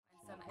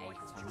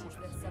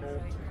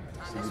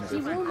Good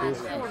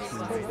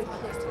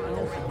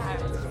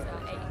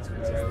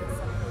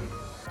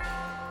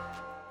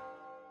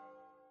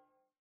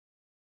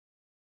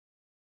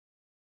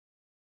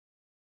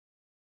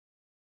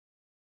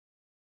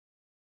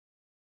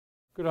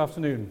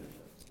afternoon.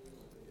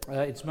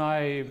 It's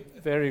my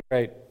very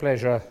great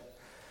pleasure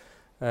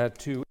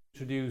to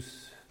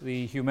introduce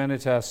the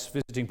Humanitas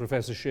Visiting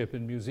Professorship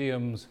in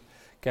Museums,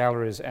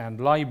 Galleries and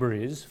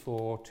Libraries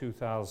for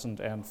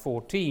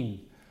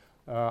 2014.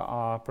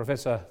 Our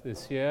professor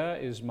this year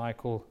is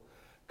Michael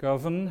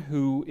Govan,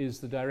 who is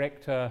the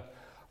director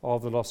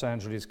of the Los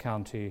Angeles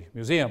County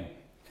Museum.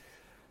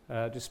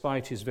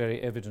 Despite his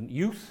very evident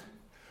youth,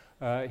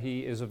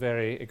 he is a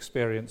very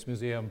experienced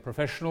museum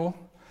professional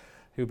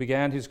who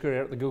began his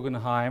career at the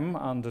Guggenheim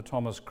under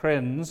Thomas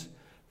Krenz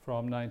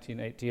from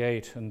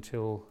 1988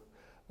 until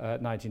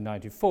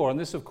 1994. And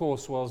this, of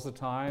course, was the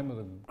time of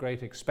the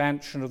great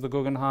expansion of the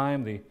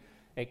Guggenheim, the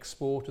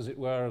export, as it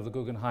were, of the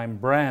Guggenheim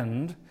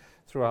brand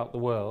throughout the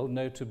world,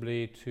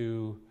 notably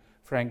to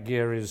Frank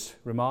Gehry's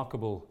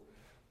remarkable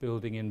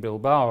building in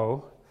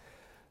Bilbao,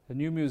 a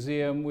new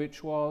museum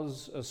which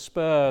was a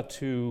spur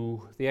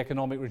to the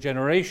economic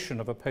regeneration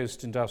of a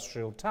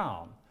post-industrial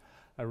town,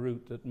 a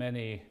route that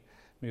many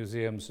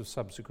museums have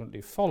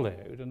subsequently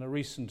followed, and a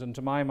recent and,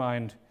 to my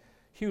mind,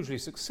 hugely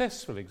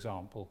successful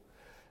example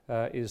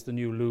is the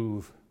new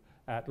Louvre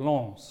at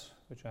Lens,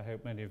 which I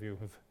hope many of you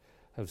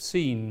have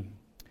seen.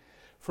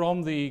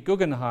 From the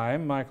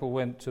Guggenheim, Michael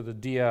went to the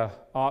Dia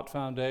Art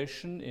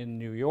Foundation in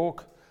New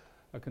York,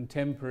 a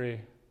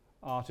contemporary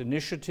art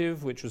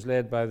initiative which was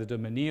led by the de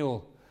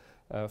Menil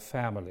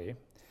family.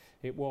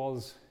 It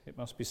was, it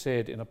must be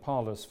said, in a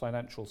parlous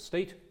financial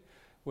state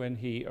when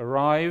he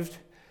arrived,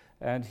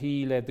 and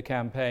he led the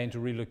campaign to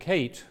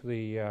relocate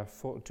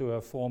to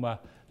a former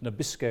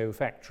Nabisco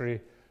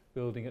factory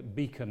building at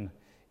Beacon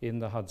in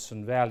the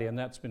Hudson Valley, and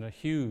that's been a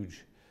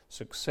huge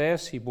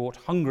success. He bought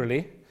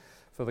hungrily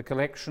for the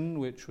collection,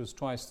 which was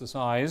twice the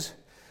size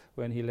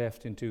when he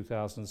left in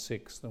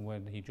 2006 than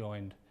when he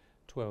joined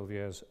 12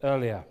 years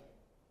earlier.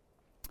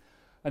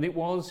 And it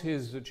was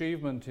his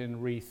achievement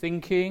in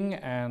rethinking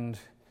and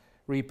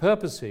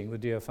repurposing the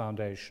Dia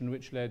Foundation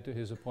which led to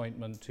his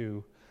appointment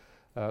to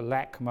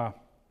LACMA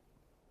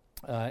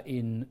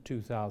in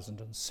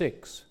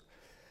 2006.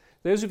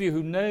 Those of you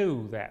who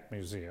know that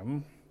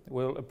museum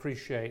will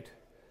appreciate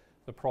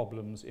the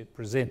problems it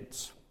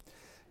presents.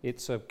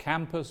 It's a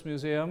campus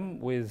museum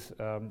with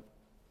a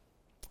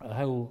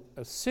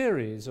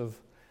series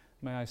of,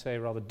 may I say,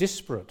 rather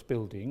disparate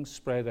buildings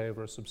spread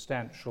over a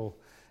substantial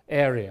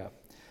area.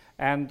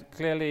 And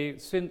clearly,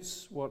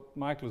 since what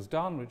Michael has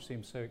done, which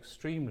seems so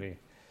extremely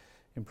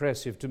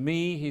impressive to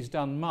me, he's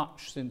done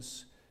much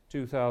since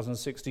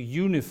 2006 to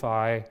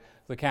unify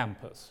the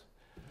campus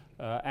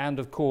and,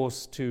 of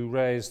course, to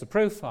raise the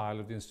profile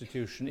of the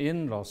institution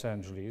in Los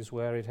Angeles,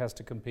 where it has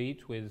to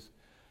compete with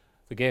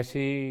the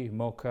Getty,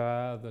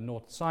 MoCA, the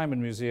North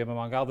Simon Museum,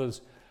 among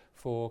others,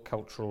 for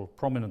cultural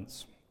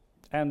prominence.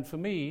 And for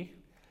me,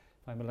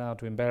 if I'm allowed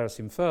to embarrass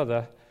him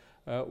further,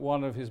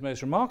 one of his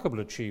most remarkable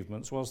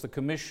achievements was the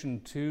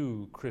commission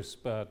to Chris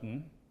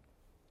Burden.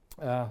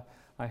 I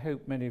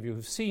hope many of you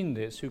have seen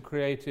this, who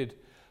created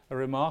a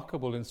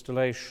remarkable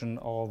installation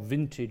of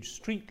vintage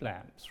street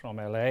lamps from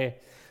LA,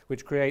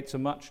 which creates a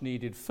much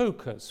needed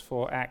focus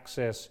for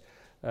access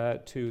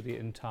to the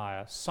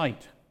entire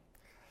site.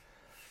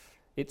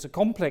 It's a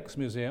complex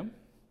museum.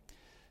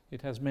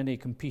 It has many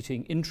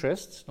competing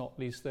interests, not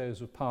least those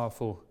of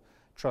powerful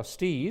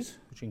trustees,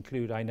 which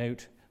include, I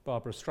note,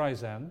 Barbara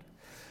Streisand,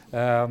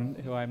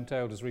 who I'm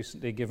told has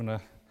recently given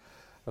a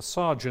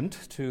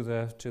sergeant to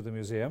the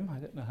museum. I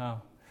don't know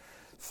how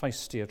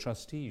feisty a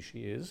trustee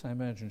she is. I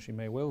imagine she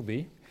may well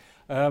be.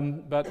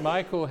 But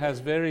Michael has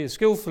very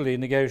skillfully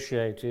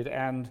negotiated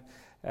and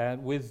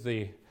with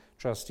the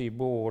trustee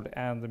board,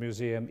 and the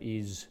museum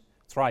is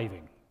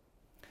thriving.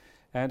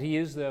 And he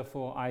is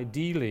therefore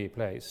ideally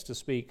placed to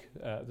speak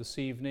this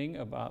evening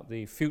about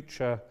the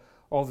future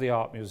of the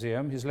Art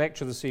Museum. His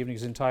lecture this evening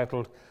is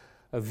entitled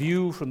A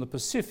View from the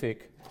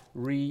Pacific,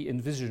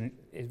 Re-envisaging,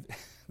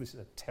 this is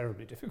a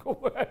terribly difficult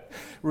word,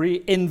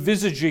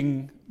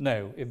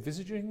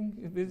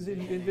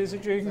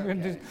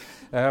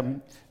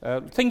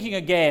 thinking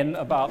again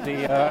about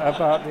the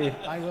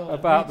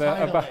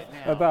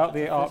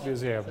Art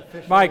Museum.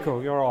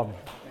 Michael, you're on.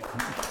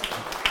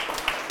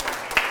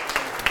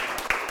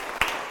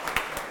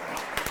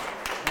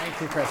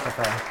 Thank you,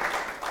 Christopher.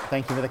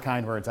 Thank you for the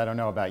kind words. I don't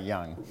know about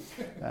young.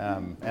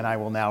 And I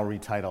will now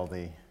retitle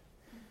the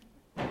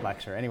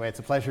lecture. Anyway, it's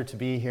a pleasure to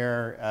be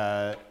here,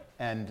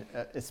 and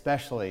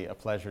especially a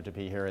pleasure to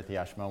be here at the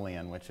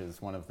Ashmolean, which is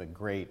one of the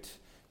great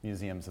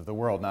museums of the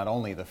world, not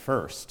only the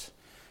first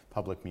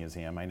public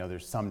museum. I know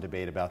there's some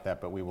debate about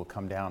that, but we will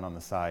come down on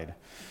the side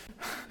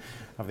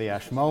of the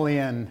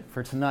Ashmolean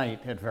for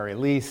tonight, at very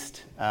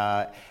least.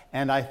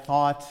 And I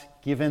thought,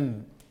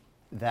 given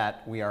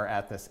that we are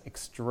at this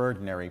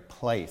extraordinary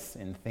place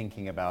in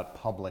thinking about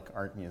public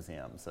art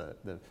museums,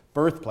 the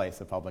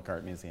birthplace of public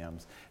art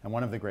museums, and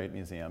one of the great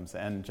museums.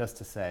 And just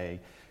to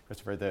say,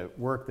 Christopher, the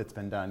work that's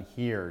been done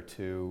here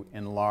to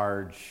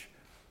enlarge,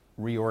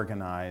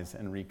 reorganize,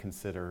 and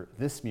reconsider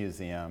this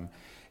museum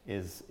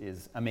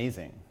is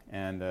amazing.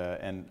 And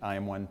I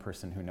am one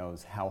person who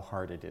knows how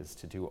hard it is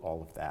to do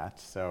all of that.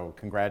 So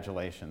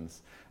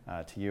congratulations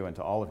to you and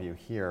to all of you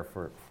here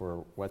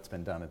for what's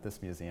been done at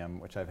this museum,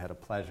 which I've had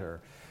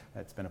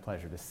it's been a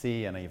pleasure to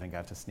see, and I even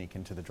got to sneak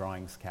into the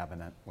drawings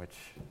cabinet, which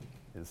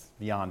is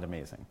beyond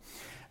amazing.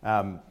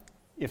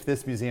 If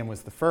this museum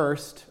was the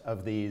first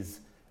of these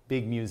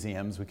big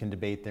museums, we can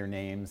debate their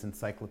names: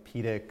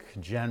 encyclopedic,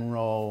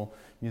 general,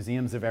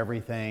 museums of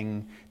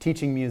everything,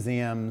 teaching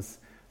museums.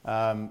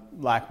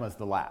 LACMA's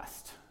the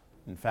last.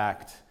 In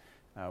fact,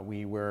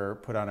 we were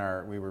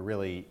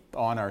really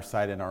on our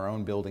site in our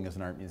own building as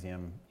an art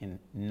museum in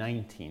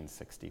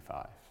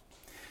 1965.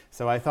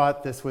 So I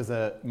thought this was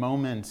a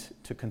moment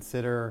to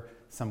consider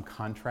some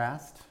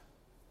contrast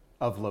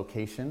of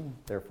location,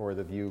 therefore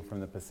the view from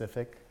the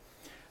Pacific.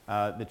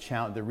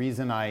 The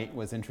reason I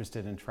was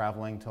interested in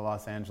traveling to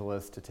Los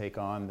Angeles to take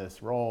on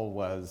this role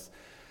was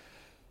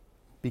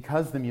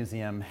because the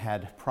museum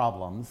had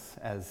problems,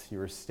 as you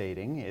were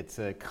stating. It's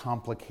a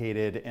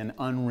complicated and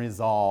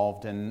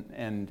unresolved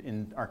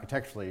and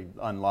architecturally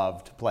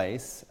unloved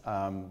place.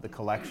 The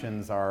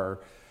collections are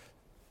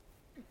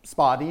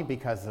spotty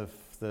because of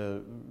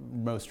the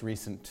most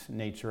recent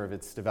nature of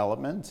its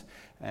development.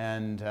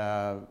 And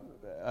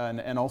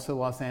also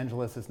Los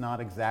Angeles is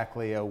not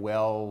exactly a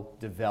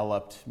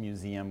well-developed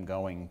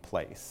museum-going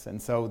place.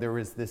 And so there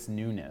was this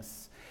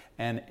newness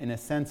and, in a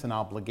sense, an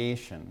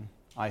obligation,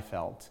 I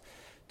felt,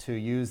 to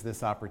use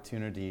this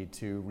opportunity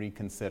to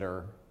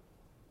reconsider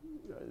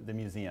the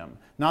museum.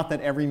 Not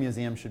that every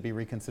museum should be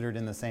reconsidered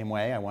in the same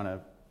way. I want to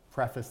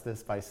preface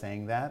this by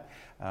saying that.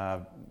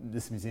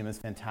 This museum is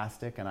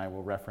fantastic, and I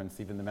will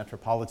reference even the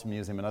Metropolitan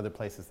Museum and other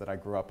places that I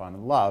grew up on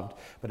and loved,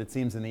 but it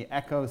seems in the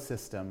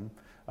ecosystem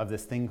of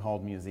this thing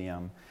called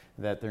museum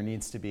that there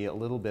needs to be a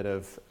little bit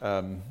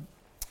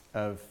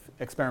of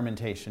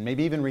experimentation,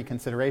 maybe even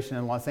reconsideration,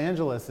 and Los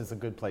Angeles is a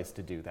good place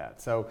to do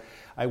that. So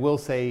I will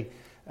say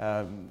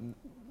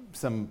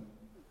some,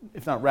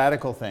 if not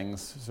radical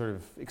things, sort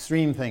of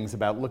extreme things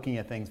about looking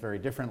at things very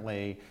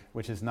differently,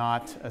 which is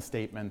not a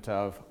statement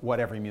of what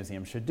every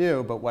museum should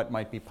do, but what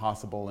might be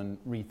possible in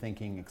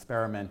rethinking,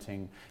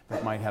 experimenting,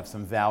 that might have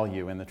some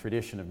value in the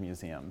tradition of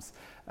museums.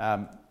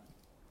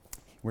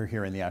 We're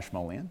here in the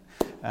Ashmolean,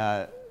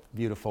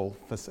 beautiful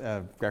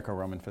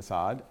Greco-Roman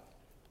facade.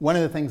 One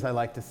of the things I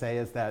like to say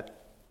is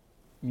that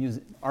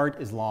art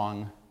is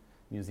long,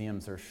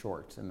 museums are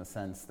short, in the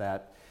sense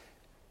that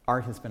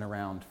art has been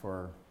around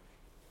for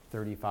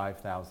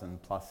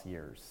 35,000 plus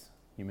years.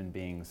 Human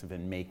beings have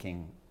been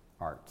making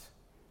art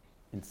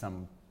in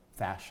some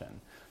fashion,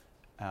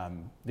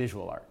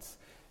 visual arts.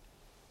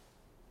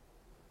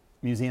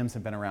 Museums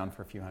have been around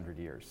for a few hundred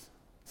years.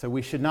 So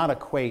we should not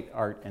equate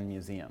art and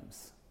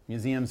museums.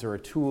 Museums are a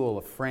tool,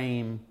 a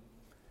frame,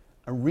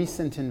 a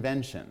recent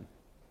invention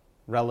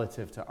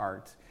relative to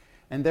art.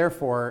 And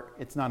therefore,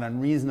 it's not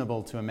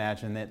unreasonable to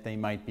imagine that they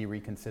might be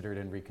reconsidered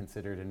and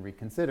reconsidered and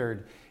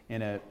reconsidered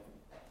in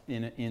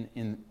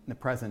the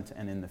present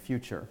and in the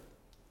future.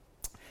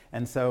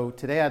 And so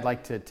today I'd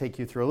like to take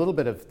you through a little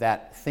bit of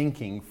that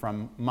thinking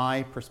from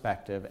my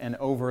perspective and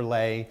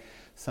overlay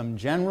some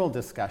general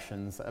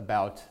discussions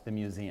about the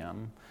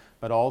museum,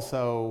 but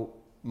also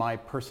my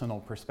personal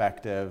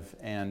perspective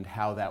and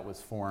how that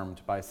was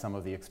formed by some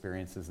of the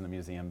experiences in the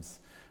museums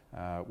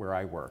where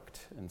I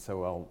worked. And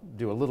so I'll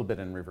do a little bit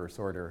in reverse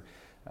order,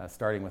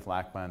 starting with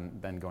LACMA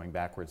and then going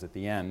backwards at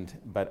the end.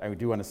 But I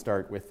do want to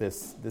start with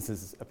this. This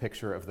is a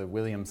picture of the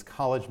Williams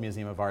College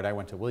Museum of Art. I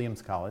went to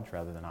Williams College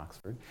rather than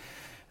Oxford.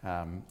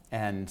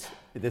 And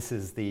this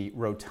is the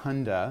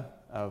rotunda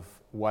of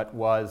what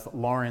was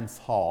Lawrence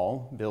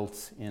Hall,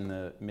 built in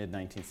the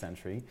mid-19th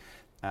century.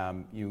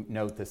 You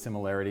note the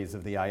similarities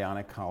of the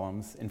Ionic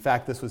columns. In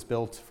fact, this was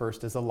built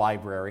first as a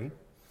library,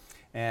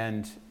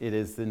 and it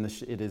was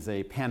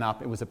a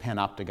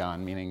panoptagon,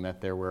 meaning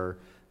that there were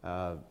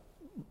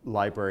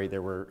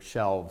there were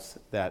shelves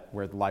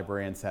where the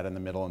librarian sat in the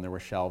middle, and there were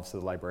shelves so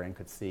the librarian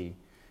could see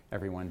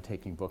everyone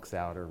taking books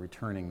out or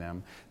returning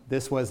them.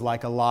 This was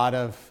like a lot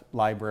of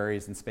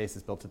libraries and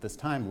spaces built at this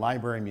time.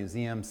 Library,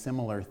 museum,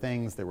 similar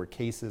things. There were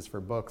cases for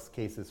books,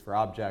 cases for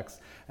objects,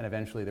 and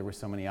eventually there were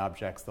so many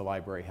objects the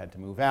library had to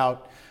move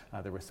out.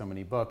 There were so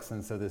many books,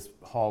 and so this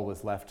hall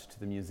was left to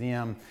the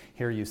museum.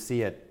 Here you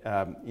see it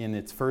in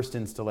its first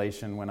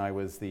installation when I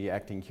was the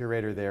acting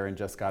curator there and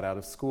just got out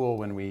of school,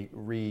 when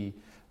we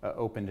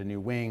opened a new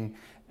wing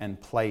and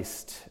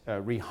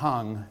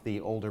rehung the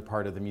older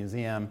part of the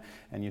museum.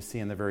 And you see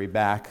in the very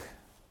back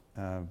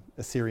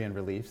Assyrian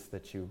reliefs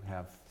that you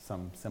have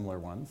some similar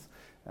ones.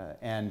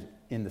 And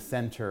in the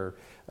center,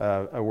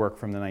 a work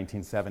from the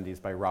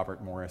 1970s by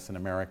Robert Morris, an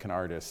American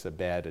artist, a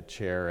bed, a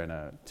chair, and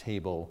a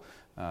table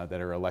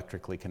that are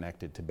electrically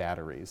connected to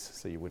batteries,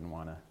 so you wouldn't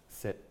want to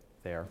sit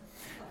there.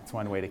 It's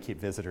one way to keep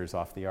visitors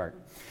off the art.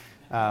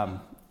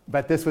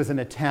 But this was an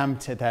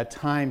attempt at that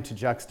time to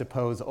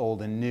juxtapose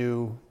old and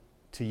new,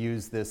 to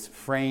use this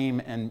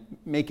frame and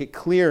make it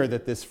clear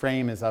that this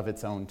frame is of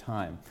its own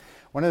time.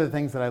 One of the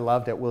things that I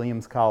loved at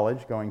Williams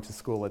College, going to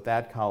school at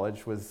that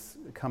college, was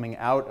coming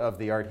out of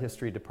the art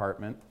history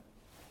department,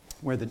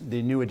 where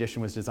the new edition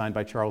was designed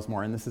by Charles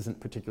Moore, and this isn't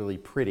particularly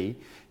pretty.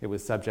 It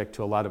was subject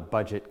to a lot of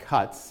budget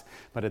cuts,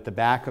 but at the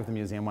back of the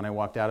museum, when I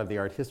walked out of the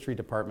art history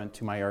department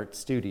to my art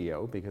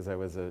studio, because I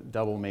was a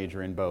double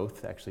major in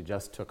both, actually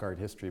just took art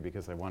history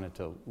because I wanted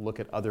to look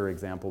at other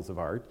examples of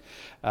art,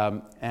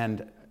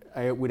 and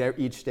I would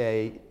each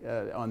day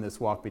on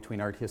this walk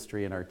between art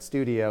history and art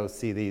studio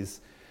see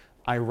these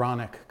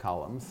ironic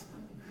columns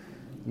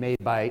made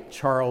by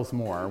Charles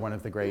Moore, one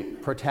of the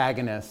great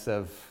protagonists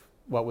of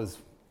what was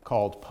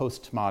called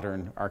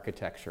postmodern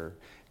architecture,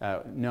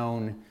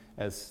 known,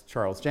 as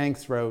Charles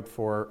Jenks wrote,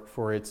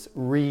 for its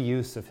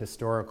reuse of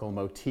historical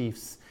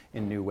motifs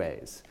in new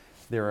ways.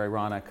 They're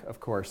ironic,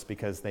 of course,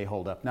 because they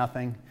hold up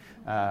nothing.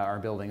 Our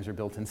buildings are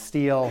built in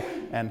steel,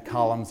 and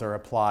columns are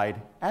applied,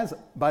 as,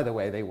 by the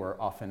way, they were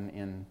often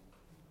in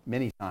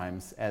many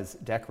times as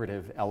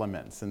decorative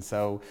elements. And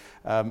so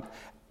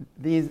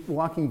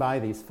walking by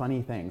these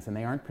funny things, and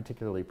they aren't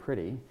particularly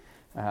pretty,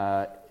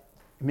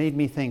 made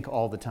me think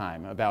all the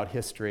time about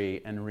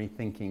history and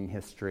rethinking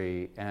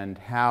history and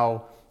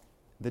how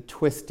the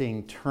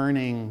twisting,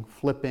 turning,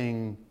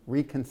 flipping,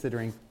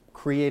 reconsidering,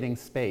 creating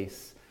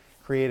space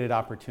created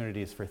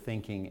opportunities for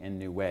thinking in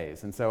new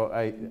ways. And so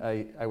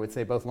I would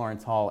say both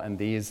Lawrence Hall and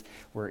these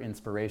were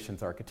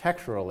inspirations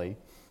architecturally.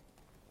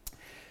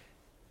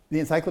 The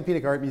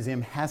Encyclopedic Art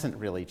Museum hasn't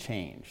really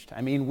changed.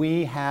 I mean,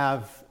 we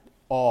have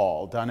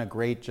all done a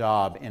great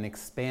job in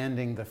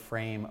expanding the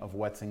frame of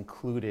what's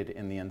included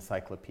in the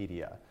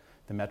encyclopedia.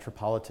 The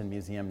Metropolitan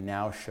Museum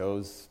now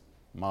shows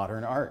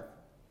modern art.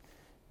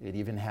 It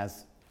even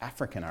has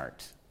African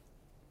art.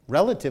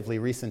 Relatively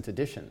recent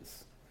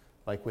additions,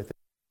 like with the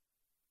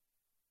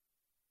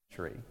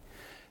century.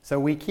 So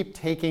we keep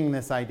taking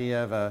this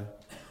idea of an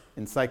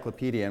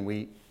encyclopedia and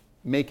we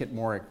make it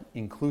more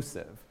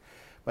inclusive.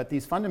 But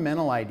these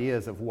fundamental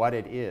ideas of what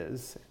it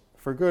is,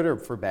 for good or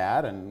for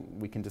bad, and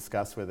we can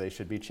discuss whether they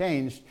should be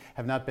changed,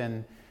 have not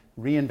been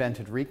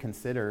reinvented,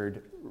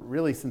 reconsidered,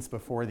 really since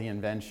before the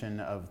invention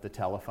of the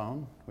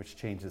telephone, which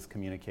changes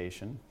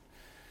communication,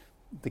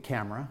 the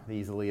camera, the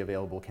easily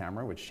available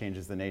camera, which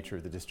changes the nature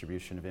of the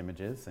distribution of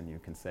images, and you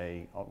can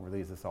say,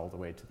 release this all the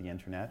way to the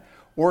internet,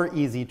 or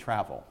easy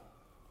travel,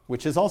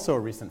 which is also a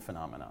recent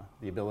phenomena,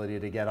 the ability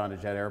to get on a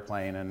jet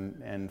airplane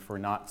and for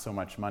not so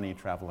much money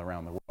travel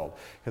around the world.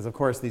 Because of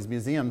course these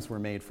museums were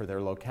made for their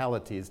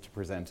localities to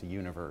present a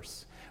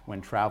universe when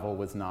travel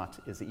was not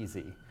as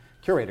easy.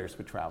 Curators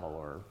would travel,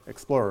 or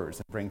explorers,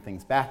 and bring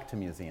things back to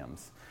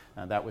museums.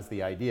 That was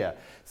the idea.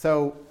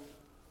 So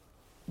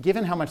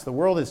given how much the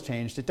world has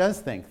changed, it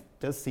does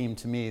seem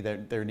to me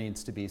that there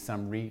needs to be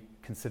some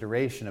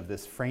reconsideration of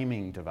this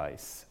framing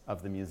device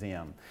of the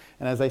museum.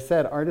 And as I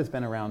said, art has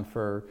been around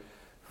for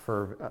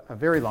a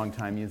very long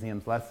time,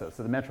 museums less so.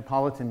 So the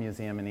Metropolitan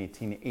Museum in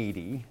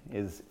 1880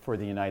 is, for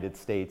the United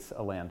States,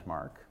 a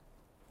landmark.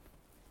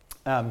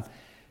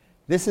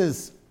 This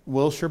is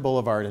Wilshire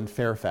Boulevard in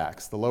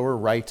Fairfax. The lower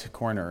right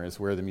corner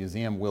is where the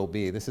museum will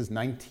be. This is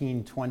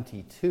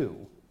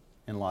 1922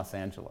 in Los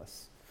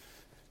Angeles.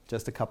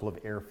 Just a couple of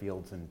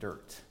airfields and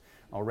dirt.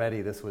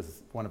 Already this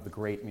was one of the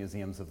great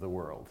museums of the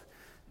world.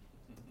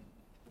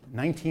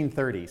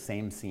 1930,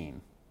 same scene.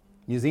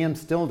 Museum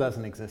still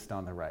doesn't exist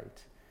on the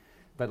right.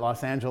 But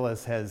Los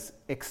Angeles has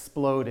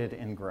exploded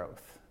in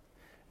growth,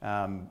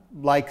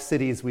 like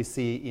cities we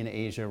see in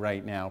Asia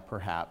right now,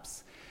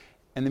 perhaps.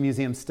 And the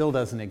museum still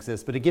doesn't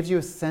exist, but it gives you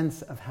a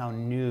sense of how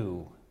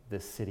new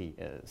this city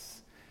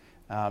is.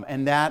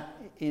 And that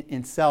in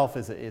itself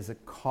is a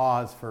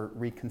cause for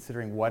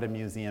reconsidering what a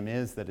museum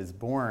is that is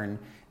born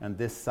on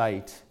this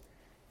site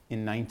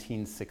in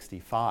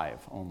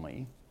 1965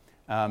 only.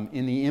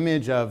 In the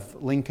image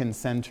of Lincoln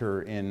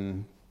Center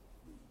in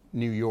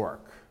New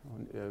York,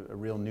 a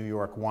real New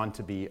York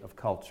want-to-be of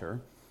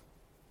culture.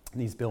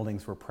 These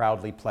buildings were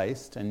proudly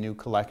placed, and new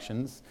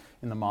collections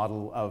in the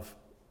model of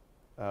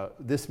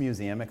this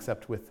museum,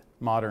 except with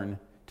modern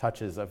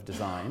touches of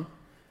design.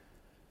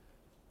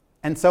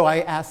 And so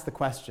I asked the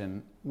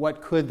question,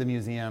 what could the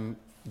museum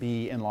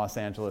be in Los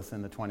Angeles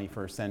in the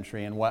 21st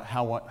century, and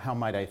how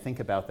might I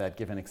think about that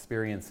given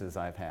experiences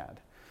I've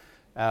had?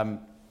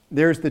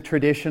 There's the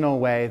traditional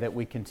way that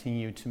we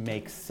continue to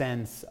make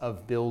sense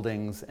of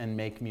buildings and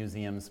make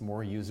museums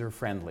more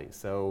user-friendly.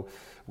 So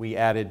we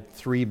added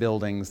 3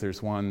 buildings.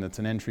 There's one that's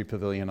an entry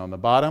pavilion on the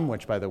bottom,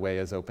 which, by the way,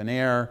 is open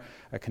air,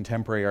 a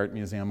contemporary art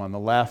museum on the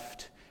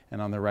left,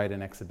 and on the right,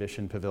 an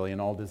exhibition pavilion,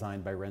 all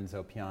designed by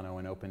Renzo Piano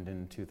and opened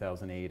in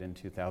 2008 and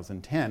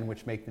 2010,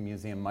 which make the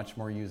museum much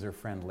more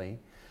user-friendly,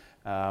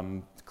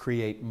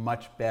 create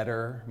much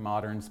better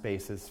modern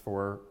spaces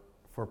for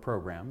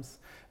programs.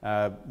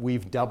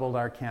 We've doubled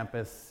our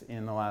campus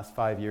in the last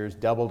 5 years,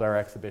 doubled our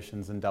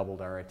exhibitions, and doubled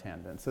our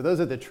attendance. So those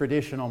are the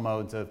traditional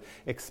modes of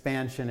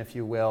expansion, if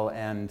you will,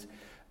 and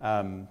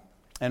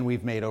And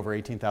we've made over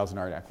 18,000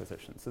 art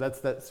acquisitions. So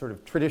that's that sort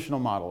of traditional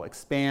model: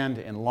 expand,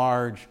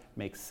 enlarge,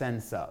 make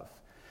sense of.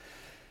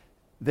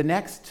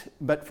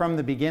 But from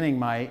the beginning,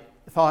 my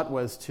thought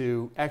was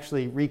to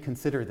actually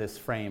reconsider this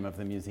frame of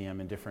the museum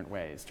in different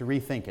ways, to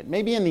rethink it.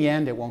 Maybe in the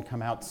end it won't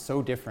come out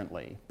so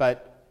differently,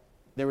 but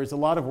there was a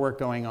lot of work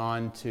going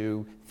on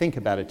to think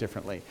about it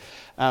differently.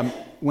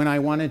 When I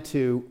wanted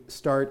to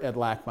start at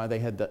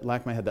LACMA,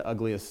 LACMA had the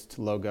ugliest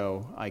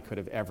logo I could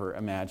have ever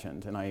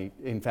imagined. And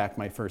in fact,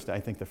 the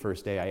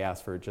first day I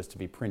asked for it just to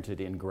be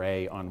printed in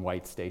gray on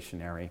white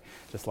stationery,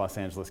 just Los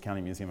Angeles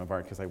County Museum of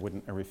Art, because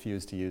I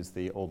refused to use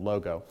the old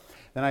logo.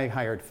 Then I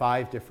hired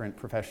 5 different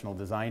professional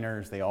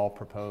designers. They all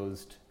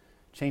proposed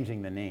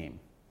changing the name.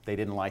 They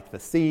didn't like the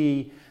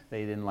C,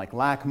 they didn't like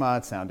LACMA,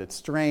 it sounded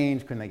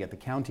strange. Couldn't they get the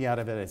county out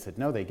of it? I said,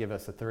 no, they give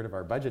us a third of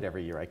our budget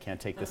every year. I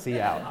can't take the C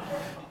out.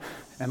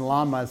 And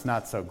LAMA's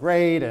not so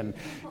great, and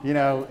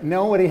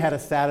nobody had a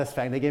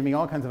satisfactory. They gave me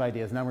all kinds of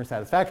ideas, none were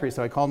satisfactory.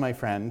 So I called my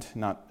friend,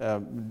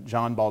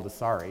 John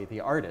Baldessari, the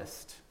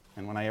artist.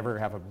 And when I ever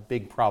have a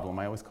big problem,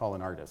 I always call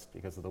an artist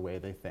because of the way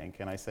they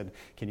think. And I said,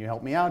 can you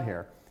help me out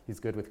here? He's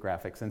good with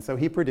graphics. And so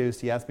he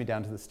asked me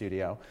down to the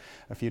studio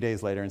a few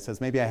days later and says,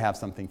 maybe I have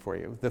something for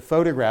you. The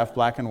photograph,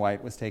 black and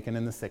white, was taken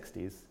in the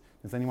 60s.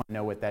 Does anyone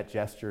know what that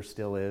gesture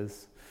still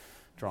is?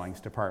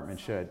 Drawings department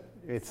should.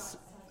 It's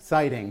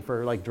citing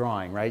for like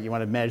drawing, right? You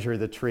want to measure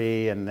the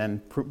tree and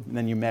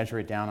then you measure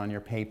it down on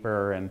your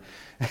paper. And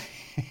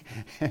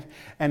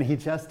and he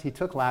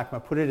took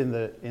LACMA, put it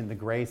in the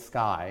gray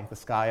sky, the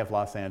sky of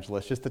Los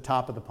Angeles, just the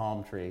top of the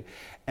palm tree,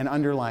 and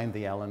underlined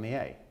the L and the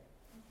A.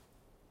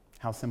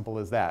 How simple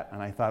is that? And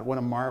I thought, what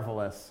a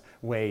marvelous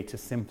way to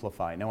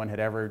simplify. No one had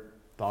ever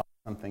thought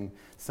of something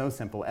so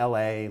simple.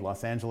 LA,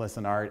 Los Angeles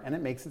and art, and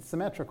it makes it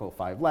symmetrical.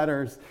 5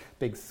 letters,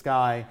 big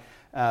sky,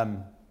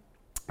 and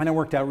it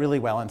worked out really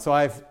well. And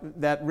so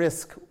that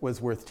risk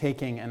was worth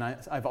taking, and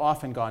I've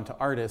often gone to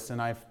artists,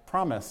 and I've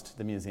promised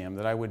the museum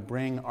that I would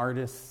bring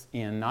artists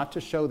in, not to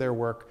show their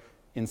work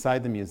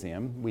inside the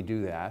museum, we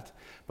do that,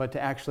 but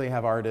to actually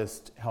have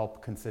artists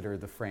help consider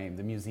the frame,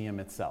 the museum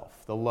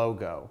itself, the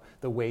logo,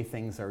 the way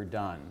things are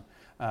done,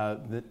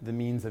 the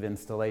means of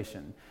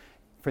installation.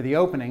 For the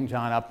opening,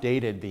 John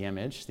updated the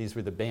image. These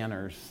were the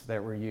banners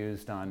that were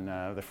used on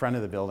the front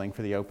of the building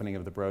for the opening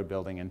of the Broad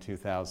Building in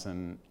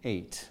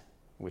 2008,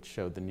 which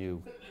showed the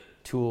new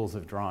tools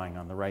of drawing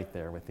on the right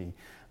there with the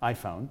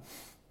iPhone.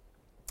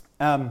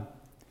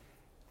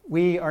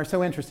 We are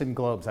so interested in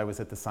globes. I was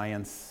at the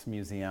Science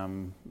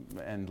Museum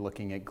and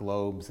looking at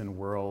globes and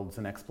worlds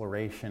and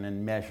exploration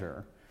and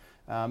measure.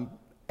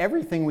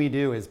 Everything we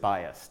do is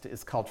biased,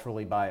 is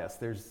culturally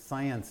biased.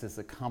 Science is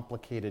a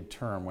complicated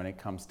term when it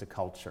comes to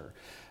culture.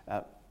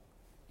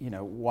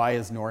 Why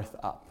is North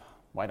up?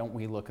 Why don't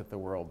we look at the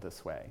world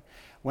this way?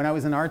 When I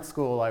was in art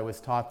school, I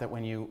was taught that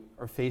when you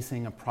are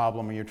facing a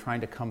problem or you're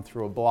trying to come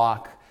through a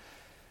block,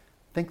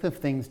 think of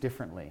things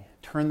differently.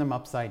 Turn them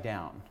upside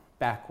down,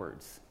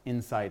 backwards,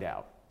 inside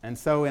out. And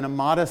so in a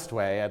modest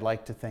way, I'd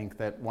like to think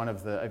that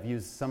I've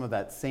used some of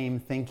that same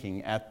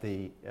thinking at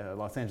the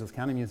Los Angeles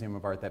County Museum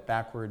of Art, that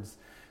backwards,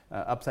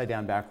 upside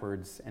down,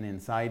 backwards, and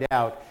inside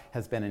out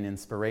has been an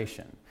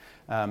inspiration.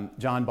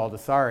 John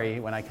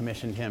Baldessari, when I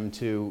commissioned him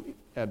to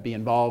be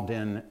involved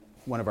in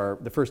one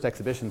of the first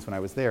exhibitions when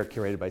I was there,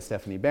 curated by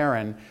Stephanie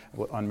Barron,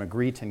 on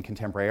Magritte and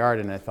contemporary art,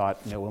 and I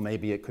thought,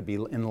 maybe it could be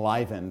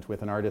enlivened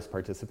with an artist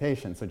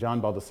participation. So John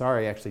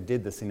Baldessari actually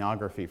did the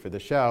scenography for the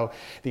show.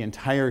 The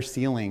entire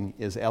ceiling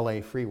is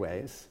LA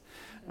freeways.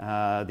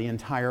 The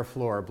entire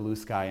floor, blue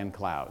sky and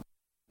cloud.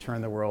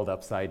 Turn the world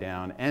upside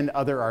down, and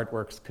other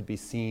artworks could be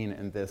seen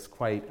in this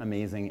quite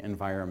amazing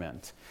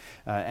environment.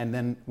 And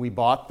then we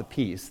bought the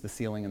piece, the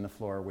ceiling and the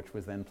floor, which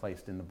was then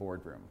placed in the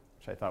boardroom,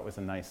 which I thought was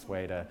a nice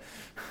way to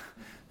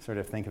sort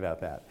of think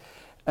about that.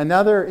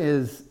 Another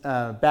is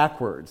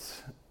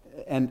backwards,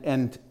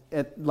 and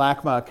at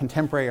LACMA,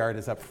 contemporary art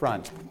is up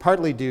front,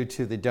 partly due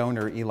to the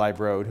donor Eli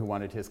Broad, who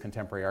wanted his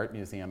contemporary art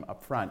museum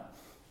up front.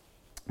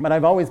 But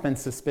I've always been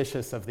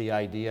suspicious of the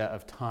idea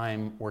of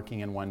time working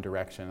in one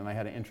direction. And I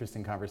had an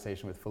interesting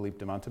conversation with Philippe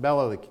de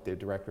Montebello, the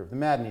director of the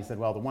Met, and he said,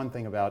 well, the one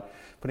thing about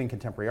putting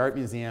contemporary art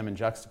museum and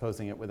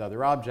juxtaposing it with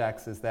other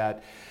objects is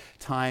that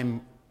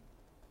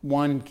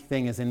one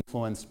thing is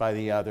influenced by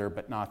the other,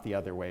 but not the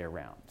other way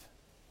around.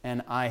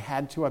 And I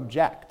had to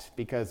object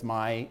because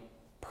my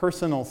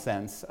personal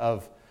sense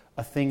of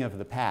a thing of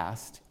the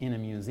past in a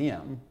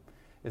museum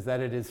is that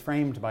it is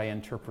framed by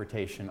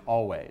interpretation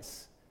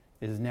always.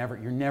 You're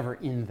never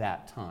in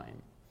that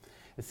time.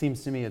 It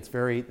seems to me it's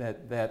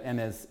and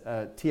as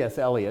T.S.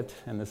 Eliot,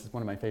 and this is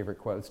one of my favorite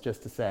quotes,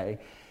 just to say,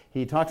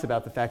 he talks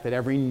about the fact that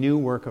every new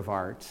work of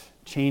art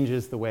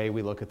changes the way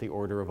we look at the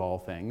order of all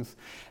things.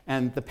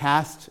 And the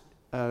past,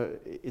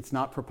 it's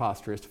not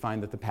preposterous to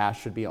find that the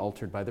past should be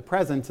altered by the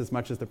present as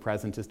much as the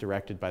present is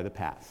directed by the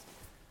past.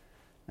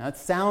 Now, it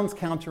sounds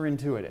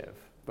counterintuitive,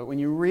 but when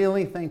you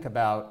really think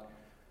about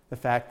the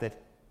fact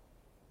that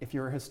if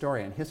you're a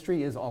historian,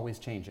 history is always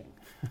changing.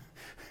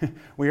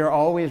 We are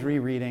always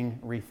rereading,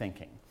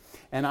 rethinking.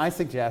 And I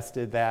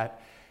suggested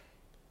that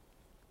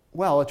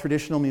Well, a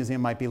traditional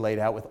museum might be laid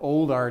out with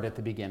old art at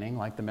the beginning,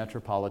 like the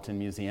Metropolitan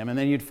Museum, and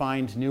then you'd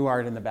find new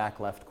art in the back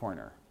left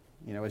corner,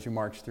 as you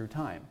march through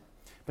time.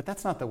 But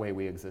that's not the way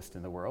we exist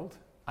in the world.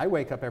 I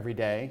wake up every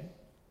day,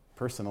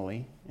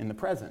 personally, in the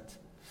present.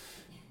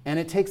 And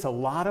it takes a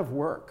lot of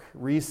work,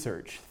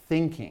 research,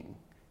 thinking,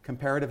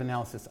 comparative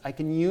analysis. I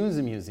can use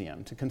a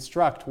museum to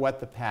construct what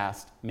the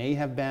past may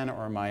have been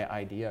or my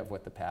idea of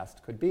what the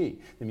past could be.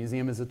 The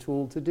museum is a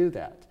tool to do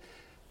that.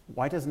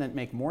 Why doesn't it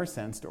make more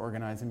sense to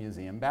organize a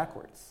museum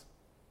backwards?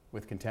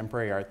 With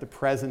contemporary art, the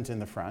present in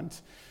the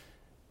front,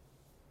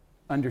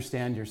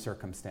 understand your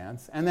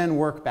circumstance, and then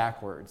work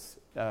backwards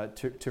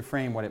to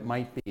frame what it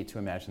might be to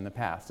imagine the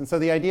past. And so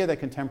the idea that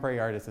contemporary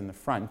art is in the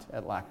front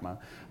at LACMA,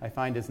 I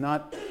find is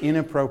not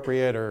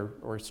inappropriate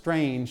or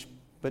strange,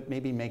 but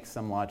maybe makes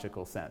some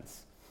logical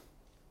sense.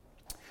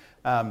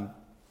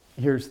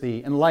 Here's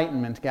the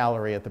Enlightenment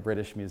Gallery at the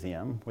British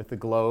Museum with the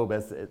globe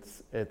as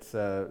it's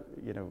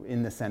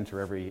in the center.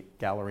 Every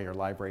gallery or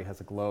library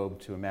has a globe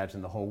to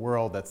imagine the whole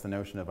world. That's the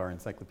notion of our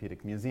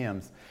encyclopedic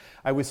museums.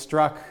 I was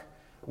struck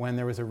when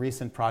there was a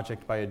recent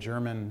project by a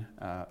German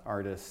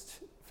artist,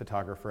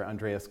 photographer,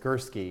 Andreas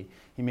Gursky.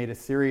 He made a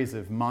series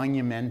of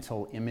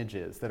monumental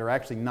images that are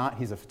actually not,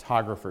 he's a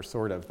photographer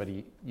sort of, but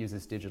he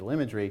uses digital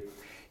imagery.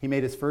 He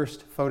made his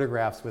first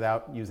photographs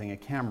without using a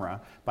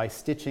camera by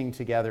stitching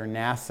together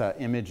NASA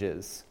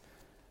images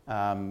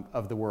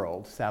of the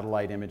world,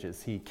 satellite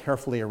images. He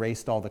carefully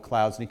erased all the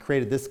clouds and he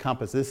created this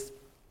compass. This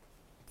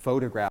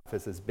photograph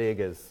is as big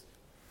as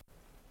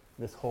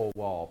this whole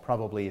wall,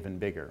 probably even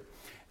bigger.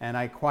 And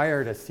I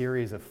acquired a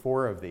series of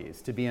 4 of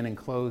these to be an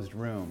enclosed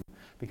room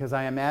because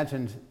I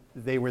imagined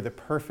they were the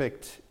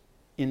perfect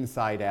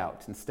inside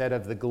out. Instead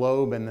of the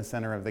globe in the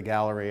center of the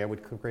gallery, I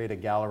would create a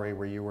gallery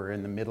where you were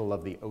in the middle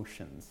of the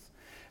oceans.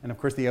 And of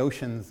course, the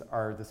oceans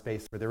are the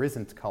space where there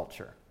isn't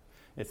culture.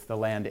 It's the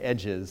land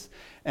edges.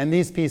 And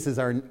these pieces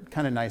are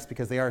kind of nice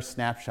because they are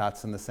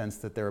snapshots in the sense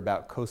that they're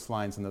about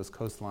coastlines, and those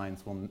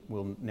coastlines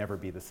will never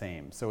be the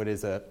same. So it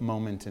is a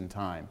moment in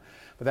time.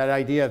 But that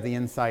idea of the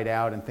inside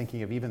out and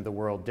thinking of even the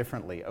world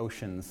differently,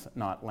 oceans,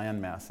 not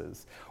land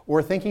masses,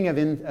 or thinking of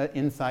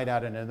inside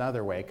out in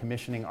another way,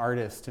 commissioning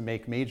artists to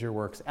make major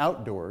works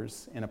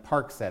outdoors in a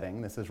park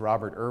setting. This is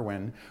Robert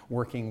Irwin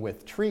working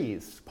with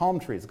trees, palm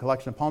trees, a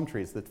collection of palm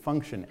trees that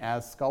function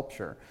as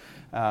sculpture,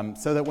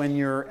 so that when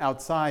you're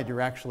outside, you're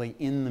actually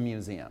in the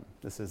museum.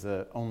 This is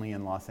a only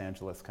in Los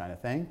Angeles kind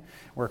of thing.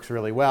 Works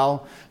really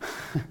well.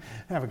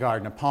 Have a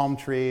garden of palm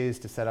trees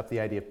to set up the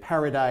idea of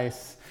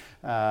paradise.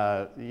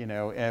 For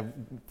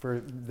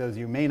those of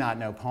you who may not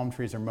know, palm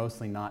trees are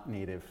mostly not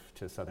native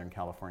to Southern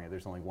California.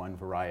 There's only one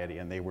variety,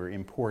 and they were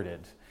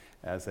imported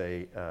as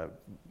a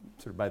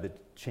sort of by the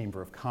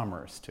Chamber of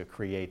Commerce to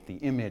create the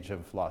image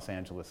of Los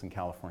Angeles and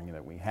California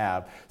that we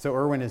have. So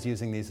Irwin is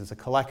using these as a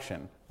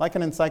collection, like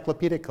an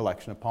encyclopedic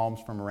collection of palms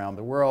from around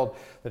the world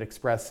that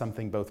express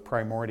something both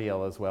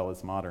primordial as well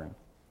as modern.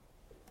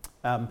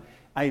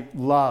 I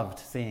loved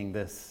seeing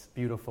this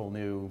beautiful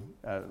new,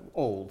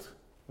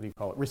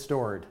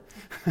 restored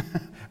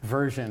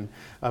version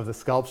of the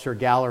sculpture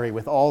gallery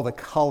with all the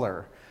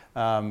color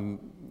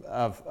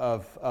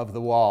of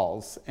the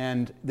walls.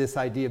 And this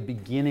idea of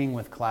beginning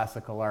with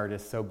classical art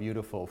is so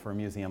beautiful for a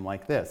museum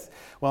like this.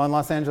 Well, in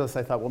Los Angeles,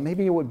 I thought, well,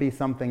 maybe it would be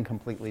something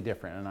completely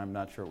different. And I'm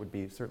not sure it would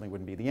be, certainly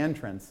wouldn't be the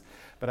entrance.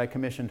 But I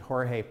commissioned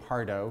Jorge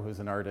Pardo, who's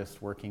an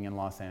artist working in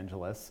Los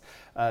Angeles,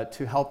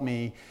 to help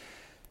me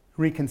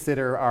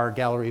reconsider our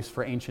galleries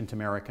for ancient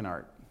American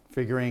art.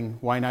 Figuring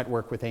why not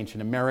work with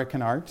ancient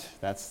American art?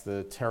 That's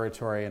the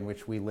territory in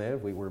which we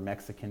live. We were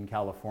Mexican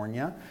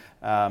California.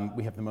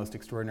 We have the most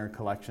extraordinary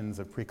collections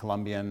of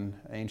pre-Columbian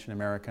ancient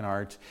American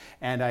art.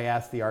 And I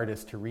asked the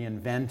artist to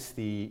reinvent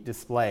the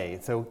display.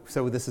 So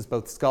this is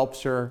both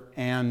sculpture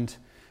and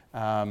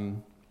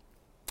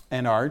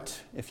art,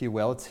 if you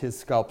will. It's his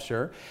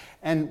sculpture.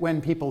 And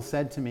when people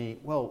said to me,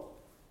 well,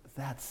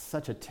 that's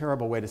such a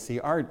terrible way to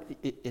see art,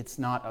 it's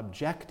not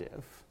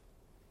objective.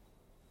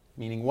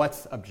 Meaning,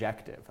 what's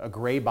objective? A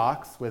gray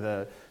box with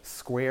a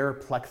square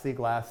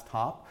plexiglass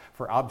top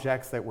for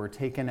objects that were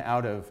taken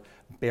out of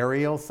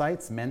burial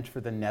sites meant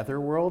for the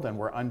netherworld and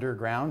were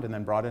underground and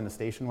then brought in a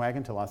station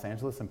wagon to Los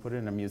Angeles and put it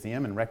in a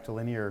museum in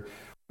rectilinear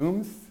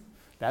rooms?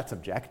 That's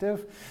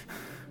objective?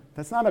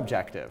 That's not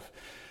objective.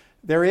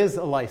 There is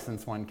a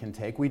license one can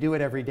take. We do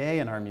it every day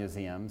in our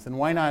museums. And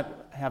why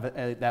not have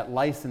that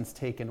license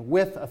taken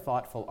with a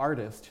thoughtful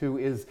artist who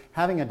is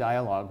having a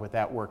dialogue with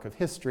that work of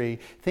history,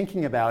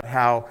 thinking about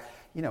how,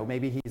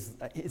 maybe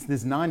it's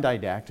this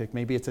non-didactic,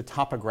 maybe it's a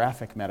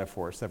topographic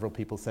metaphor. Several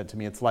people said to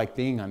me, it's like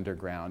being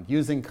underground.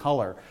 Using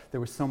color,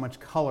 there was so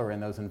much color in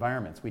those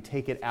environments. We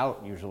take it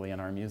out usually in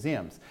our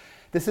museums.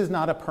 This is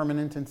not a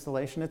permanent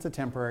installation, it's a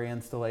temporary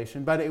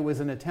installation, but it was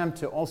an attempt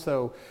to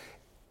also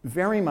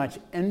very much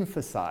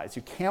emphasize,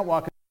 you can't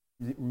walk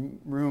in the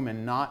room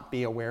and not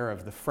be aware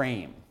of the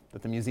frame,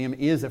 that the museum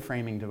is a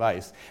framing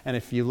device. And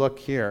if you look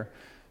here,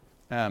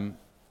 all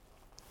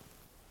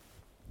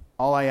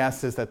I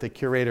asked is that the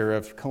curator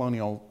of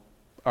colonial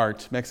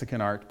art,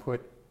 Mexican art,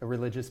 put a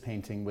religious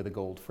painting with a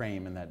gold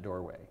frame in that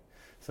doorway.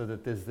 So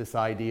that there's this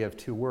idea of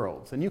two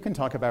worlds. And you can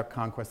talk about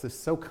conquest. It's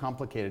so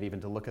complicated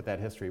even to look at that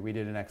history. We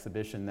did an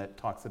exhibition that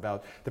talks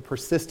about the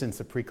persistence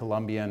of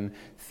pre-Columbian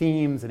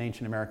themes and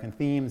ancient American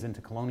themes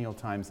into colonial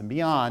times and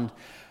beyond.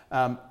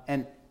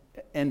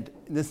 And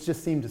this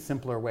just seemed a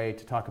simpler way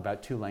to talk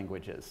about two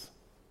languages.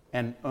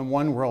 And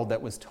one world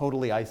that was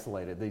totally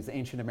isolated. These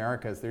ancient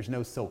Americas, there's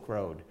no Silk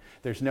Road.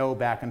 There's no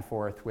back and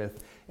forth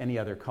with any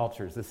other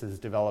cultures. This is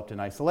developed in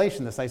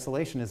isolation. This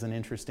isolation is an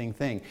interesting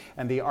thing.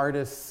 And the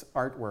artist's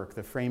artwork,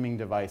 the framing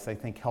device, I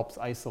think helps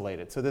isolate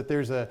it so that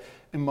there's an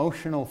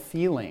emotional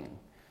feeling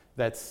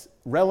that's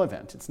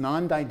relevant. It's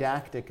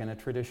non-didactic in a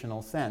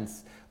traditional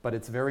sense, but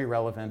it's very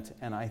relevant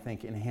and I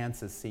think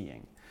enhances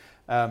seeing.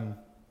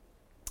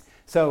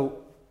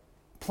 So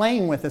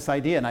playing with this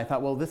idea, and I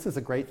thought, well, this is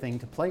a great thing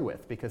to play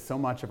with because so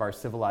much of our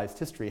civilized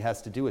history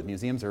has to do with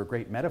museums are a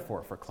great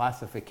metaphor for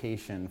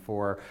classification,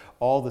 for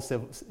all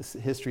the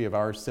history of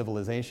our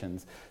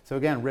civilizations. So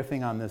again,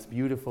 riffing on this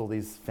beautiful,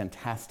 these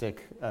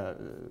fantastic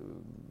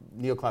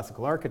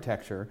neoclassical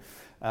architecture,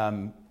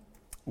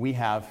 we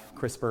have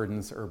Chris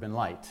Burden's Urban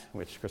Light,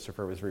 which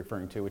Christopher was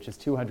referring to, which is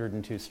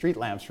 202 street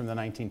lamps from the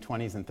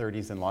 1920s and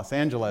 30s in Los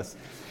Angeles.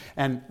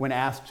 And when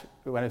I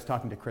was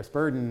talking to Chris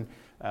Burden,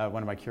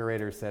 one of my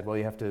curators said, well,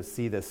 you have to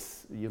see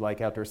this, you like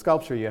outdoor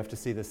sculpture, you have to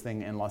see this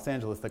thing in Los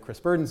Angeles that Chris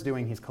Burden's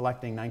doing. He's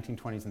collecting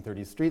 1920s and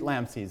 30s street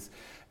lamps,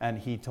 and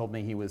he told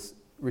me he was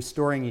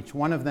restoring each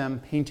one of them,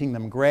 painting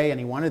them gray, and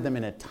he wanted them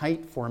in a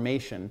tight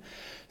formation.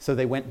 So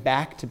they went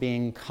back to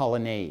being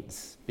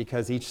colonnades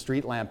because each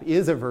street lamp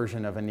is a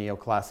version of a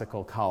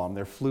neoclassical column.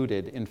 They're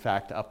fluted, in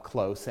fact, up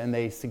close, and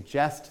they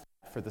suggest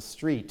for the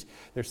street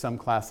there's some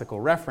classical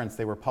reference.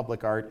 They were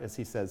public art, as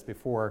he says,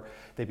 before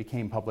they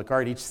became public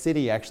art. Each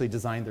city actually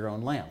designed their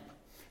own lamp.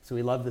 So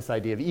we love this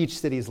idea of each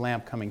city's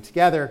lamp coming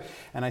together.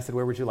 And I said,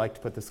 where would you like to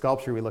put the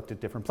sculpture? We looked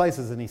at different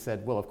places, and he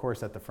said, well, of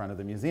course, at the front of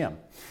the museum.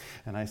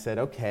 And I said,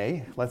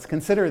 okay, let's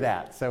consider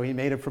that. So he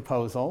made a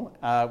proposal,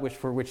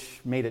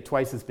 which made it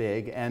twice as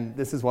big, and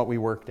this is what we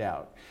worked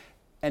out.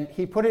 And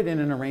he put it in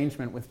an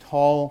arrangement with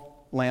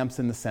tall lamps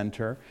in the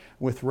center,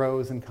 with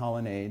rows and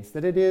colonnades,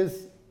 that it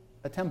is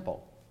a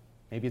temple.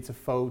 Maybe it's a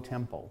faux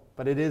temple,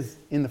 but it is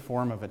in the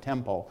form of a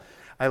temple.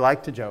 I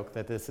like to joke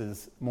that this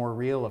is more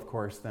real, of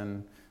course,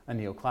 than a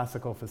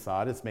neoclassical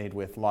facade. It's made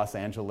with Los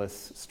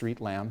Angeles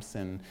street lamps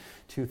in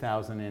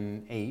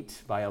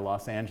 2008 by a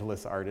Los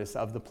Angeles artist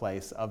of the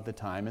place, of the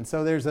time. And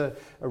so there's a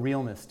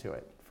realness to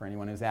it. For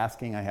anyone who's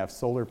asking, I have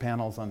solar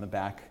panels on the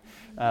back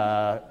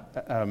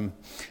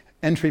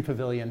entry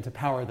pavilion to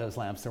power those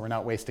lamps, so we're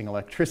not wasting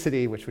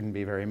electricity, which wouldn't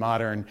be very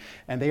modern.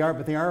 And they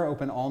are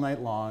open all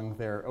night long.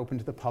 They're open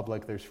to the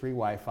public. There's free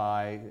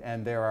Wi-Fi,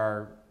 and there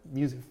are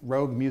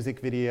rogue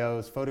music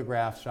videos,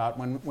 photographs shot.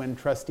 When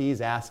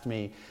trustees asked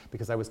me,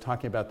 because I was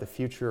talking about the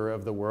future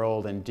of the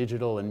world and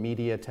digital and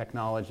media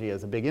technology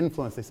as a big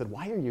influence, they said,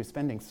 why are you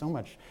spending so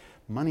much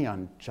money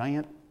on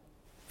giant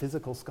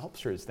physical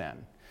sculptures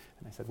then?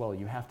 And I said, well,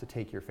 you have to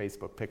take your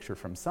Facebook picture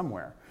from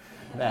somewhere.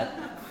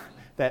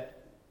 That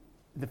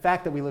the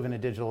fact that we live in a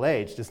digital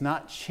age does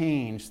not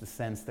change the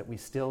sense that we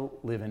still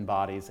live in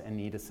bodies and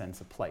need a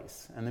sense of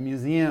place. And the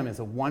museum is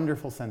a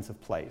wonderful sense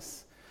of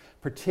place,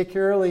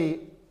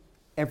 particularly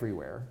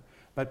everywhere,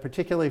 but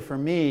particularly for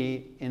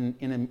me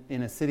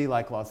in a city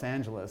like Los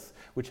Angeles,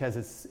 which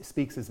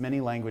speaks as many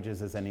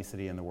languages as any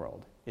city in the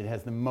world. It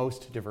has the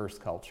most diverse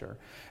culture.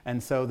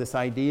 And so this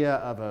idea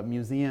of a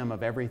museum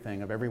of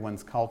everything, of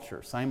everyone's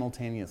culture,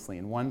 simultaneously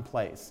in one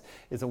place,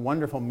 is a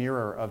wonderful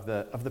mirror of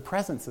the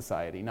present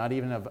society, not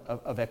even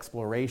of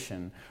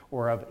exploration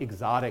or of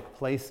exotic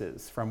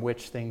places from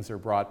which things are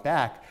brought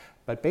back,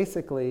 but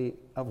basically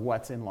of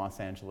what's in Los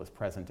Angeles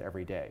present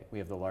every day. We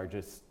have the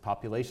largest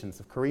populations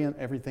of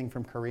everything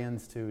from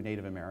Koreans to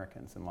Native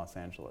Americans in Los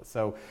Angeles.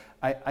 So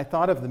I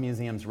thought of the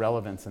museum's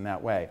relevance in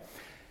that way.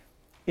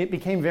 It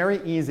became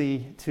very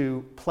easy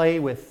to play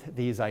with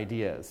these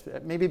ideas,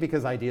 maybe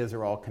because ideas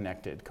are all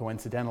connected,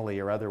 coincidentally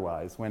or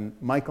otherwise. When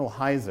Michael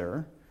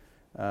Heiser,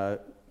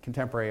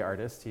 contemporary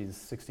artist, he's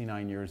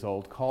 69 years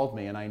old, called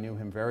me, and I knew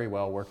him very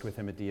well, worked with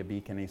him at Dia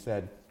Beacon, he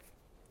said,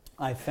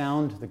 I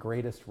found the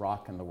greatest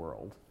rock in the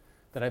world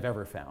that I've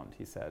ever found,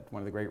 he said.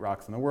 One of the great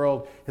rocks in the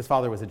world. His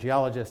father was a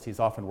geologist. He's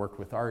often worked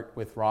with art,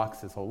 with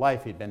rocks his whole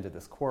life. He'd been to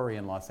this quarry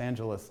in Los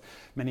Angeles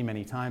many,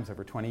 many times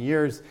over 20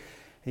 years.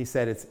 He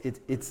said,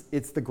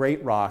 it's the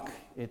great rock.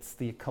 It's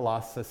the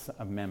Colossus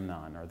of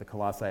Memnon, or the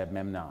Colossi of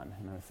Memnon.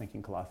 And I was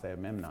thinking, Colossi of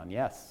Memnon,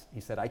 yes. He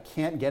said, I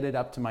can't get it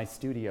up to my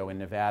studio in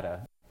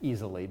Nevada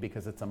easily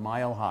because it's a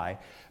mile high,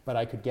 but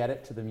I could get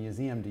it to the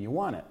museum. Do you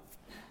want it?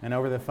 And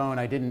over the phone,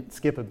 I didn't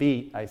skip a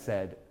beat. I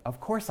said, of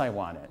course I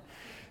want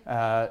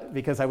it.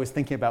 Because I was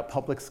thinking about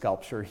public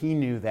sculpture. He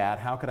knew that.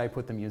 How could I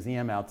put the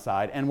museum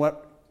outside? And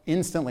what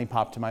instantly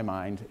popped to my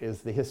mind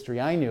is the history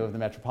I knew of the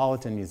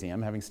Metropolitan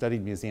Museum, having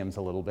studied museums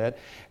a little bit,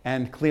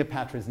 and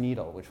Cleopatra's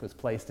Needle, which was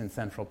placed in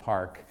Central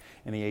Park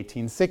in the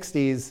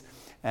 1860s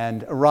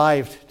and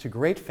arrived to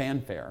great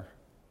fanfare,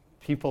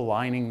 people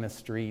lining the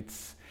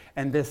streets,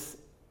 and this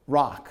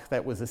rock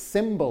that was a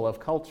symbol of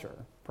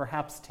culture,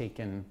 perhaps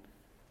taken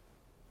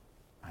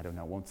I don't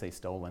know, won't say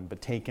stolen,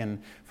 but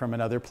taken from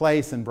another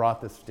place and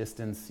brought this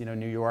distance. You know,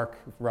 New York,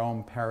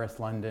 Rome, Paris,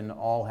 London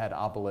all had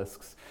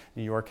obelisks.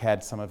 New York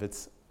had some of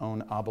its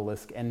own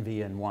obelisk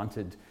envy and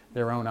wanted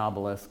their own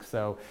obelisk.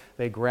 So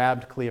they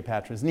grabbed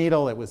Cleopatra's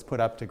Needle. It was put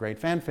up to great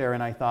fanfare,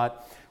 and I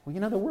thought, well, you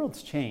know, the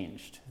world's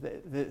changed.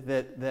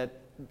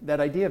 That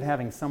idea of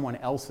having someone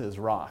else's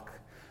rock,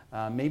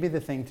 maybe the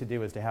thing to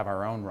do is to have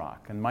our own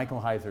rock, and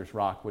Michael Heiser's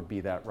rock would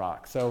be that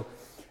rock. So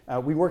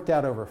we worked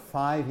out over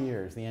 5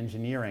 years the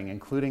engineering,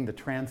 including the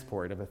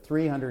transport of a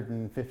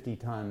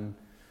 350-ton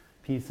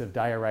piece of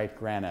diorite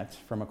granite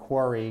from a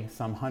quarry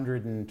some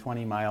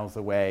 120 miles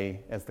away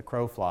as the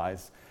crow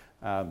flies.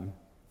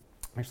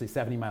 Actually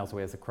 70 miles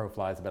away as the crow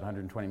flies, about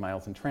 120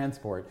 miles in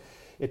transport.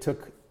 It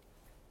took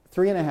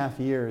 3.5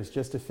 years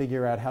just to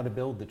figure out how to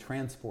build the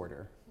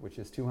transporter, which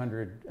is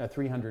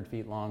 300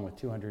 feet long with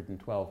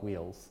 212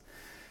 wheels,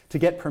 to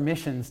get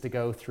permissions to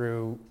go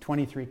through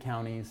 4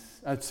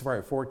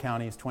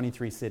 counties,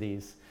 23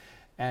 cities.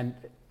 And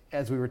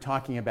as we were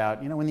talking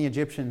about, you know, when the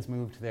Egyptians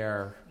moved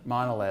their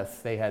monoliths,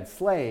 they had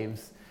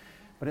slaves,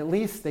 but at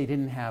least they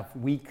didn't have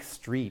weak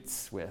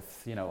streets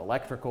with, you know,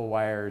 electrical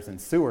wires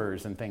and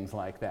sewers and things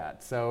like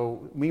that.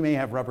 So we may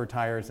have rubber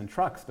tires and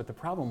trucks, but the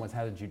problem was,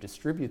 how did you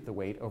distribute the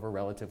weight over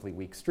relatively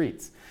weak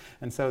streets?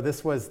 And so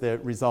this was the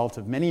result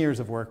of many years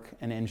of work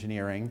and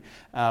engineering.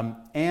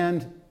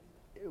 And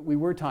we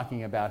were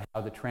talking about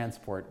how the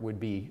transport would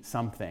be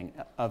something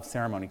of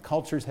ceremony.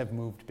 Cultures have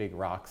moved big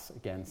rocks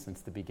again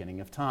since the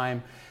beginning of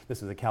time.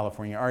 This was a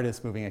California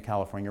artist moving a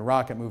California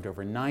rock. It moved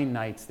over 9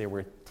 nights. There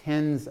were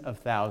tens of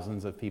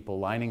thousands of people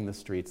lining the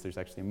streets. There's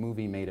actually a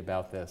movie made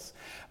about this.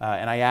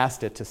 And I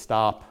asked it to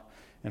stop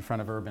in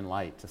front of Urban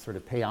Light to sort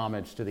of pay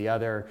homage to the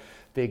other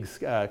big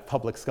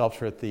public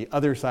sculpture at the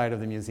other side of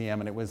the museum.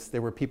 And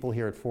there were people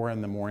here at 4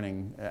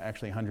 a.m,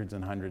 actually hundreds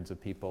and hundreds of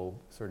people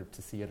sort of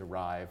to see it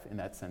arrive in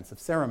that sense of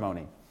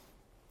ceremony.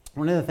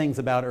 One of the things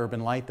about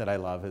Urban Light that I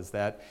love is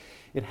that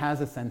it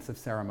has a sense of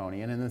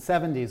ceremony. And in the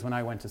 70s, when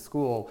I went to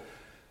school,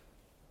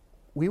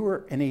 in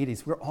the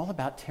 80s, we were all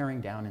about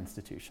tearing down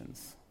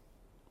institutions.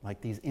 Like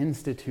these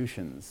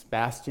institutions,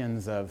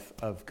 bastions of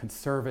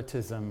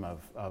conservatism,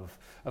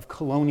 of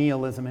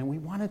colonialism, and we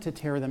wanted to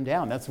tear them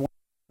down. That's one of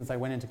the reasons I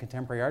went into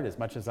contemporary art. As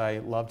much as I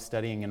loved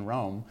studying in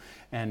Rome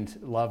and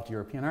loved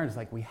European art, it's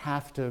like we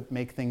have to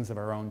make things of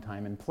our own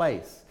time and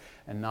place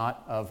and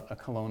not of a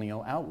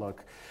colonial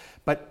outlook.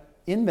 But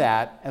in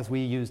that, as we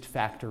used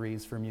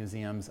factories for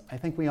museums, I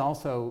think we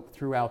also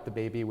threw out the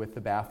baby with the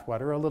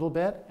bathwater a little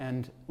bit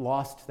and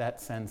lost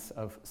that sense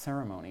of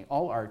ceremony.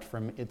 All art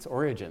from its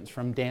origins,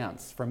 from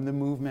dance, from the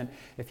movement.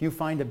 If you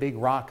find a big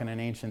rock in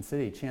an ancient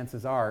city,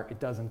 chances are it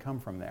doesn't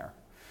come from there.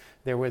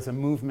 There was a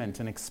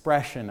movement, an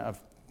expression of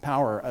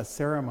power, a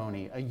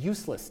ceremony, a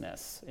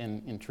uselessness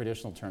in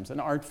traditional terms, an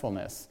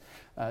artfulness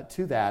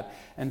to that.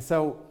 And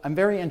so I'm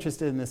very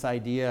interested in this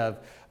idea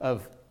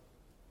of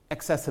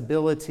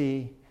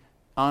accessibility,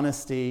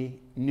 honesty,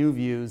 new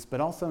views,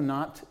 but also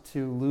not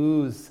to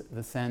lose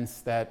the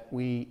sense that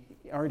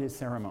art is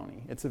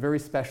ceremony. It's a very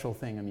special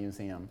thing, a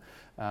museum.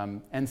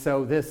 And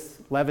so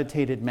this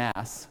levitated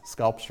mass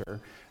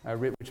sculpture,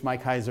 which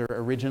Mike Heiser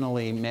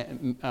originally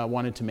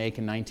wanted to make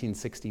in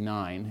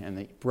 1969, and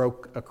they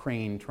broke a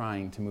crane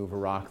trying to move a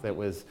rock that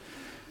was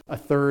a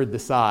third the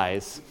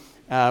size,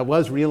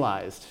 was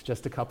realized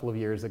just a couple of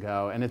years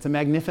ago. And it's a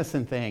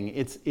magnificent thing.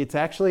 It's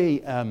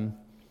actually...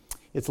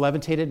 It's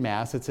levitated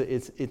mass. It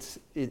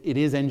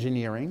is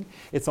engineering.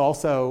 It's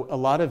also a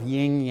lot of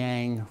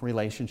yin-yang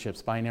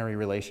relationships, binary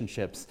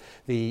relationships.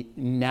 The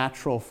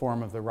natural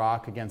form of the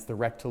rock against the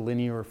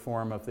rectilinear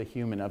form of the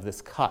human, of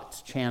this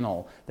cut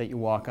channel that you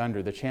walk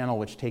under, the channel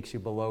which takes you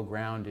below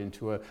ground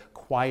into a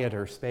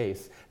quieter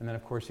space. And then,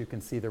 of course, you can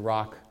see the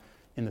rock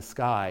in the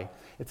sky.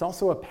 It's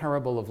also a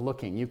parable of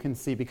looking. You can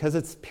see, because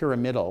it's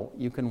pyramidal,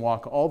 you can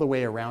walk all the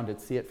way around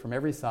it, see it from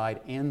every side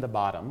and the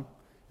bottom.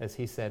 As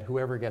he said,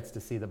 whoever gets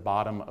to see the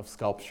bottom of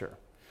sculpture.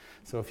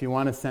 So if you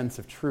want a sense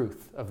of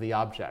truth of the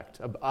object,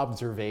 of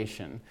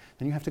observation,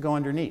 then you have to go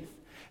underneath.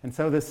 And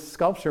so this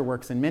sculpture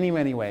works in many,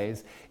 many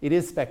ways. It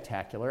is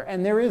spectacular,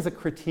 and there is a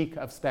critique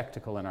of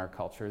spectacle in our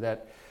culture,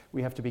 that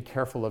we have to be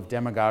careful of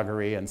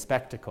demagoguery and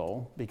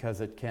spectacle,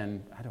 because it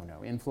can,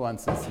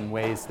 influence us in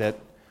ways that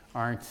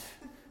aren't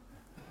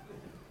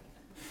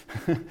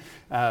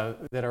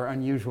that are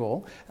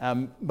unusual.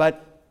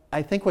 But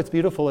I think what's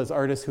beautiful is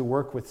artists who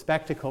work with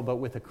spectacle, but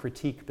with a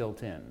critique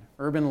built in.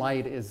 Urban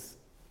Light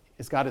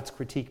it's got its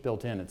critique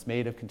built in. It's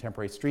made of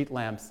contemporary street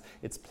lamps.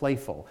 It's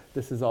playful.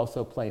 This is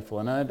also playful.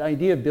 And an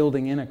idea of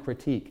building in a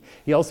critique.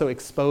 He also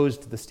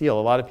exposed the steel.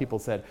 A lot of people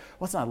said,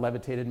 well, it's not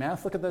levitated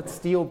mass. Look at that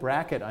steel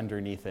bracket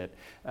underneath it.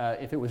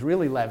 If it was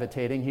really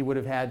levitating, he would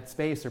have had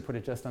space or put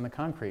it just on the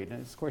concrete.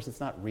 And of course, it's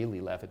not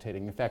really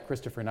levitating. In fact,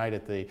 Christopher Knight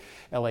at the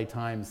LA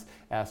Times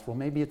asked, well,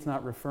 maybe it's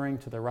not referring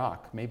to the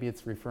rock. Maybe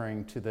it's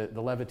referring to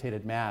the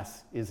levitated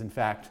mass is, in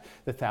fact,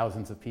 the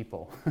thousands of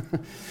people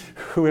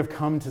who have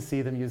come to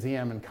see the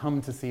museum and come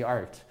to see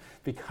art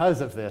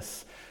because of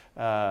this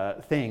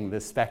thing,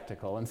 this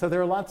spectacle. And so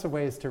there are lots of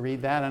ways to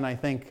read that, and I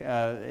think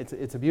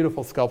it's a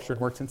beautiful sculpture. It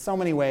works in so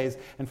many ways,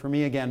 and for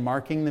me, again,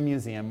 marking the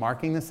museum,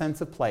 marking the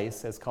sense of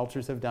place, as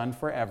cultures have done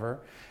forever,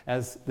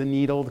 as the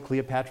needle,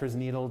 Cleopatra's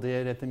Needle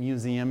did at the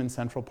museum in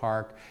Central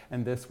Park,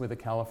 and this with a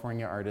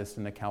California artist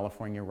and a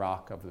California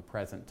rock of the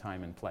present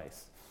time and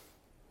place.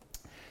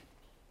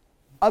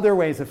 Other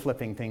ways of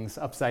flipping things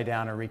upside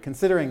down or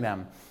reconsidering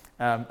them.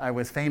 I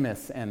was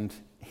famous and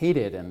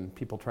hated, and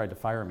people tried to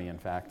fire me, in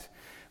fact,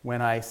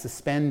 when I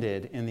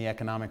suspended in the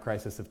economic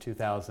crisis of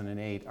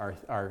 2008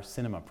 our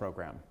cinema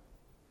program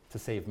to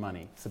save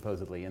money,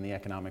 supposedly, in the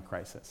economic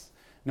crisis.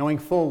 Knowing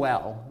full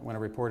well, when a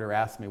reporter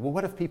asked me, well,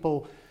 what if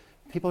people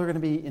are going to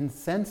be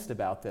incensed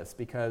about this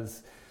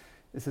because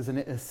this is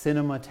a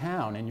cinema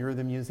town and you're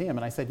the museum?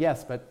 And I said,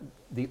 yes, but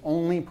the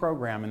only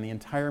program in the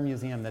entire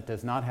museum that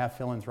does not have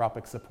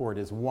philanthropic support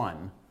is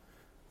one.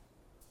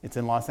 It's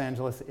in Los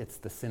Angeles, it's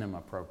the cinema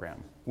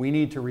program. We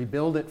need to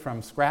rebuild it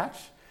from scratch.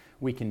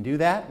 We can do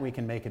that. We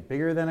can make it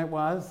bigger than it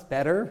was,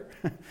 better,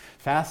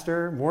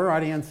 faster, more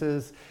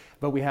audiences,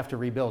 but we have to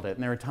rebuild it.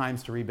 And there are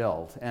times to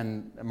rebuild.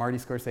 And Marty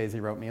Scorsese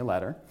wrote me a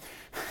letter.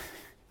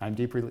 I'm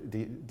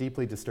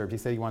deeply disturbed. He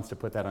said he wants to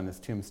put that on his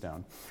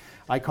tombstone.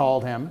 I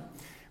called him.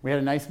 We had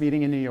a nice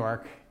meeting in New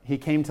York. He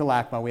came to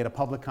LACMA. We had a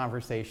public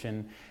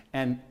conversation.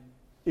 And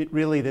it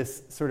really,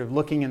 this sort of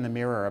looking in the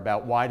mirror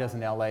about why doesn't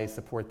LA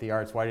support the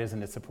arts, why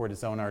doesn't it support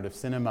its own art of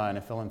cinema in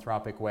a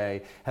philanthropic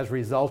way, has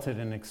resulted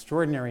in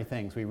extraordinary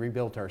things. We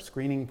rebuilt our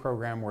screening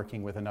program,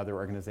 working with another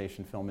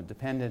organization, Film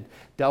Independent,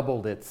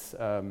 doubled its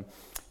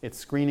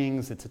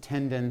screenings, its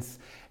attendance,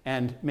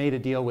 and made a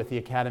deal with the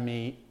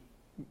Academy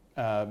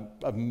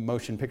of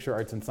Motion Picture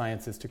Arts and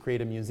Sciences to create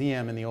a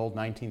museum in the old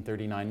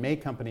 1939 May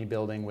Company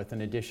building with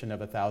an addition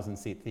of a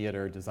 1,000-seat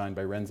theater designed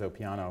by Renzo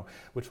Piano,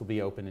 which will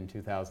be open in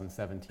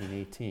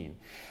 2017-18.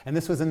 And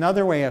this was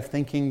another way of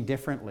thinking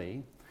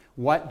differently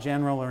what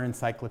general or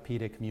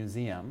encyclopedic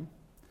museum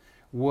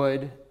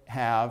would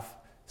have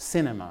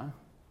cinema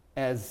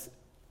as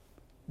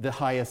the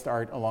highest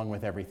art along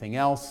with everything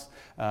else.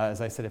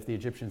 As I said, if the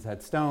Egyptians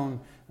had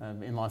stone,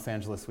 in Los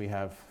Angeles we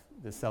have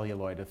the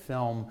celluloid of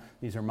film.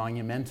 These are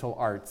monumental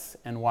arts,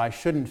 and why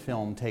shouldn't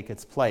film take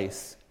its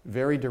place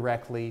very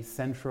directly,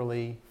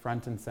 centrally,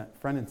 front and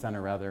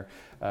center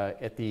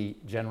at the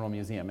General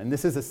Museum? And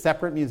this is a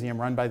separate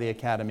museum run by the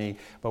Academy,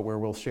 but where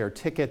we'll share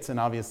tickets, and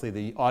obviously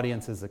the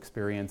audience's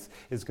experience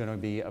is going to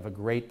be of a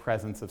great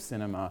presence of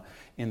cinema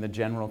in the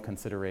general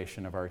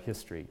consideration of our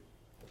history.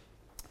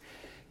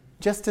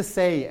 Just to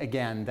say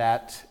again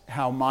that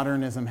how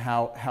modernism,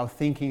 how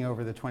thinking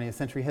over the 20th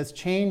century has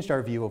changed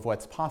our view of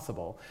what's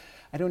possible.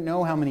 I don't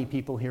know how many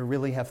people here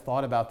really have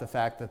thought about the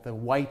fact that the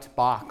white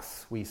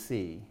box we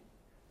see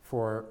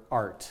for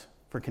art,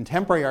 for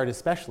contemporary art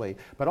especially,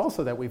 but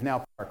also that we've now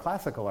put our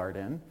classical art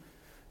in,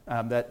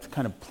 that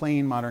kind of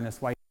plain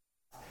modernist white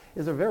box,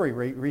 is a very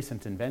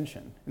recent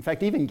invention. In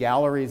fact, even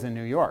galleries in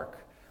New York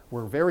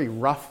were very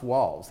rough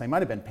walls. They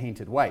might have been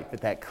painted white,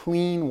 but that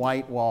clean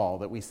white wall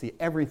that we see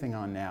everything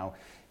on now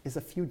is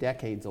a few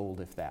decades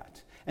old, if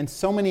that. And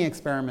so many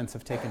experiments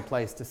have taken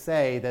place to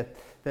say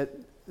that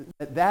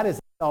is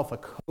itself a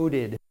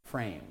coded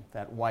frame,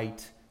 that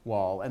white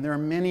wall. And there are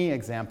many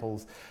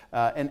examples.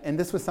 And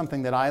this was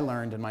something that I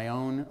learned in my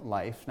own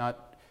life,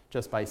 not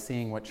just by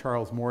seeing what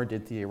Charles Moore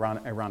did to the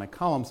Ironic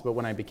columns, but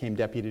when I became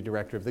deputy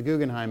director of the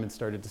Guggenheim and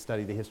started to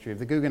study the history of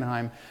the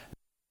Guggenheim,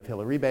 of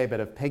Hillary-Bay,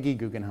 but of Peggy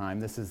Guggenheim.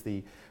 This is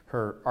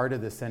her Art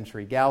of the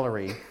Century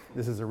gallery.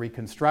 This is a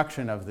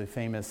reconstruction of the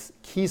famous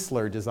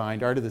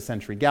Kiesler-designed Art of the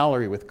Century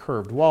gallery with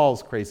curved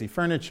walls, crazy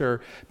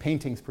furniture,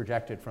 paintings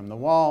projected from the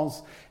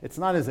walls. It's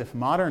not as if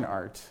modern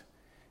art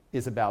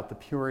is about the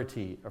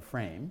purity of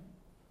frame.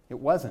 It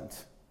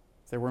wasn't.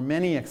 There were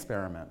many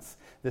experiments.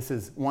 This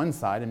is one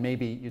side, and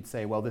maybe you'd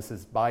say, well, this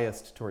is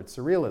biased towards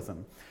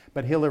surrealism.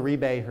 But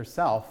Hillary-Bay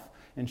herself,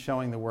 in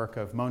showing the work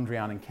of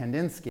Mondrian and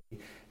Kandinsky,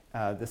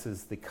 this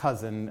is the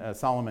cousin,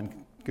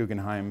 Solomon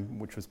Guggenheim,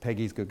 which was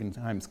Peggy's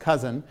Guggenheim's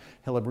cousin.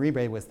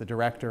 Hillary-Bay was the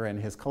director, and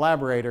his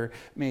collaborator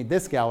made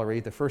this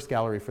gallery, the first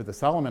gallery for the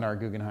Solomon R.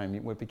 Guggenheim,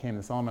 what became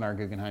the Solomon R.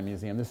 Guggenheim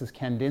Museum. This is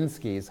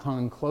Kandinsky's,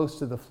 hung close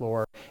to the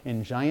floor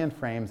in giant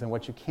frames, and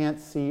what you can't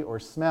see or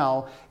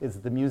smell is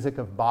the music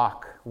of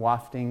Bach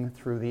wafting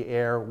through the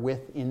air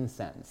with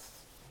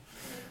incense,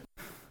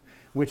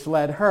 which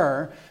led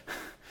her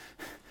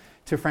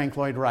to Frank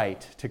Lloyd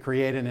Wright to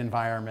create an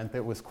environment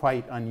that was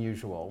quite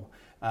unusual,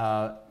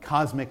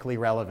 cosmically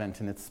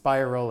relevant in its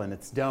spiral and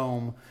its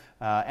dome.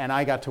 And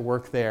I got to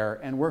work there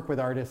and work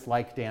with artists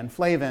like Dan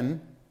Flavin,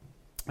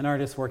 an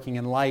artist working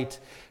in light,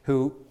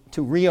 who,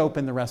 to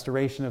reopen the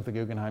restoration of the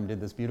Guggenheim,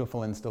 did this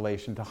beautiful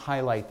installation to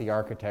highlight the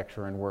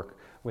architecture and work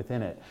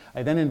within it.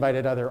 I then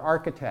invited other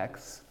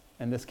architects,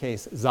 in this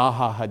case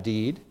Zaha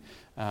Hadid,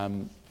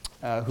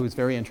 who's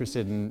very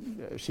interested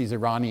in, she's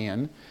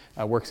Iranian,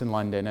 works in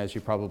London, as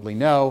you probably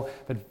know,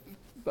 but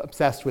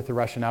obsessed with the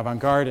Russian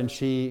avant-garde, and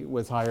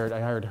I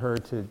hired her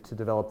to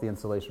develop the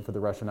installation for the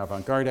Russian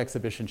avant-garde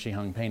exhibition. She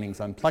hung paintings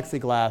on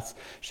plexiglass.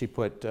 She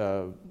put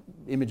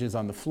images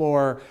on the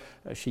floor.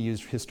 She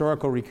used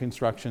historical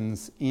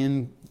reconstructions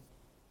in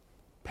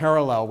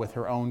parallel with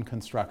her own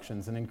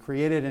constructions, and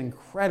created an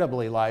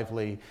incredibly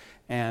lively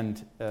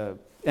and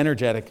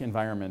energetic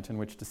environment in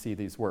which to see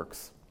these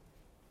works.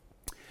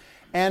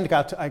 And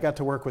I got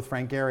to work with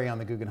Frank Gehry on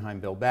the Guggenheim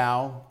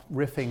Bilbao,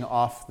 riffing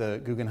off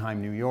the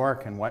Guggenheim New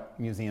York and what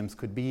museums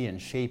could be in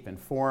shape and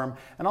form,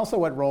 and also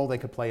what role they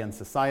could play in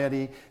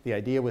society. The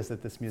idea was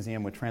that this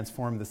museum would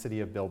transform the city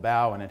of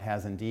Bilbao, and it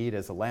has indeed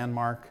as a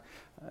landmark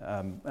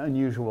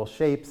unusual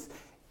shapes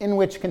in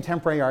which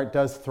contemporary art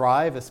does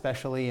thrive,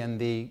 especially in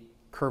the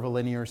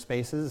curvilinear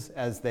spaces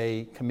as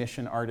they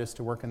commission artists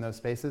to work in those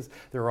spaces.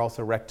 There are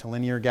also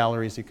rectilinear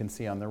galleries you can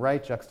see on the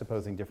right,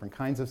 juxtaposing different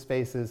kinds of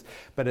spaces.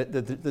 But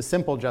the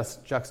simple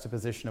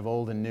juxtaposition of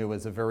old and new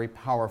is a very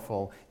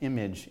powerful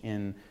image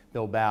in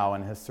Bilbao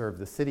and has served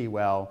the city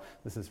well.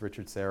 This is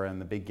Richard Serra and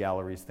the big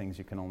galleries, Things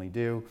You Can Only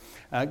Do.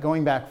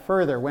 Going back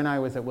further, when I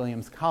was at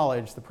Williams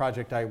College, the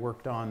project I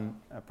worked on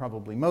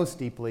probably most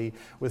deeply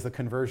was the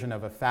conversion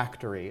of a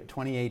factory, a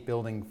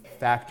 28-building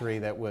factory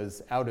that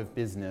was out of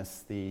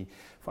business, the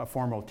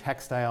former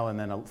textile and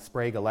then a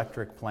Sprague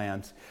electric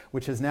plant,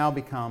 which has now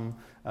become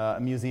a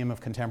museum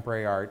of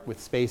contemporary art with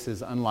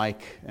spaces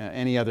unlike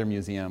any other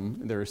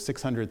museum. There are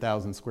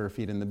 600,000 square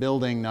feet in the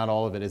building. Not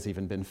all of it has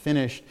even been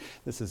finished.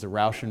 This is a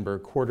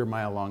Rauschenberg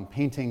quarter-mile-long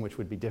painting, which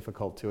would be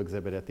difficult to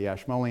exhibit at the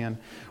Ashmolean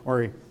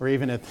or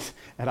even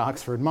at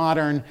Oxford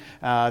Modern.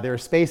 There are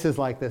spaces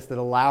like this that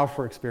allow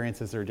for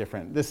experiences that are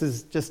different. This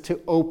is just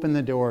to open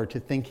the door to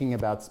thinking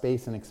about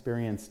space and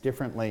experience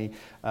differently,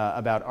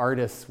 about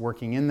artists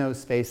working in those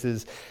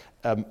spaces.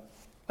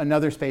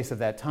 Another space of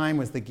that time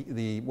was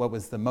what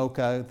was the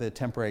MoCA, the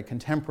Temporary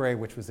Contemporary,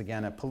 which was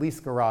again a police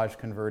garage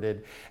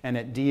converted, and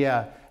at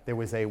DIA there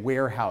was a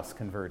warehouse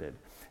converted.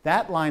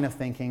 That line of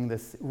thinking,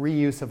 this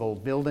reuse of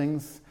old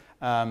buildings,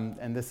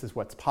 and this is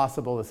what's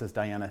possible. This is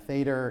Diana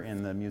Thader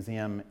in the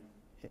museum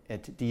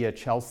at DIA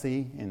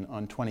Chelsea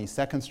on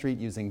 22nd Street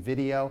using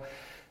video.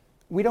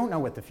 We don't know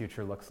what the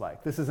future looks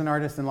like. This is an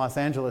artist in Los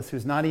Angeles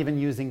who's not even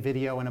using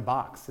video in a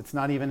box. It's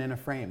not even in a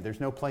frame.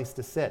 There's no place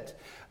to sit.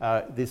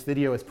 This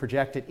video is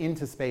projected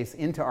into space,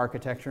 into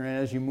architecture, and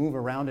as you move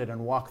around it and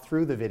walk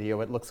through the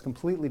video, it looks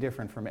completely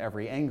different from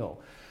every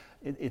angle.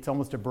 It's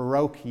almost a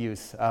Baroque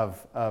use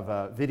of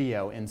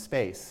video in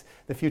space.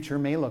 The future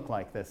may look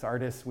like this.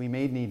 Artists, we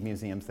may need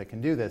museums that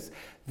can do this.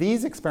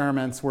 These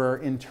experiments were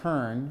in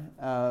turn,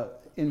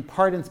 in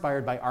part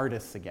inspired by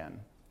artists again.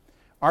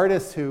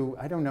 Artists who,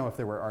 I don't know if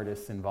there were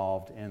artists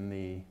involved in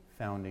the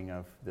founding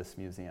of this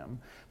museum,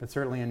 but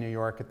certainly in New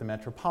York at the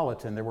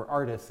Metropolitan, there were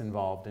artists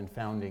involved in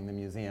founding the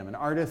museum. And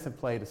artists have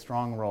played a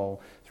strong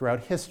role throughout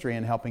history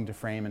in helping to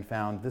frame and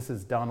found. This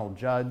is Donald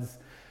Judd's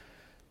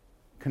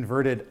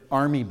converted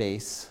army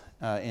base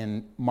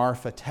in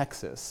Marfa,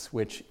 Texas,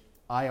 which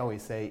I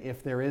always say,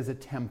 if there is a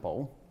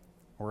temple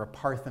or a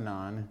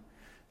Parthenon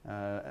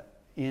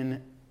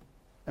in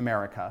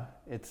America,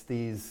 it's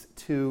these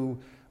two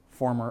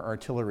former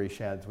artillery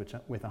sheds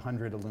with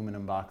 100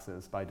 aluminum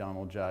boxes by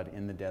Donald Judd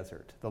in the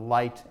desert. The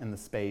light and the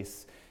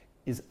space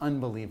is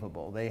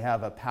unbelievable. They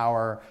have a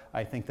power,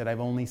 I think, that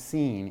I've only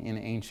seen in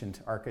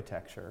ancient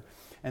architecture.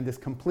 And this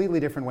completely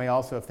different way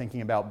also of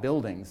thinking about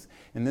buildings.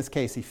 In this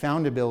case, he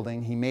found a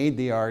building, he made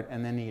the art,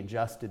 and then he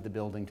adjusted the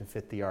building to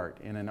fit the art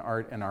in an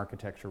art and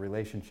architecture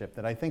relationship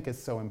that I think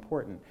is so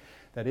important.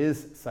 That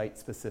is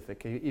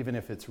site-specific, even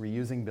if it's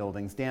reusing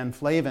buildings. Dan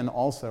Flavin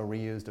also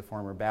reused a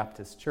former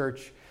Baptist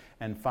church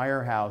and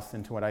firehouse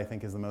into what I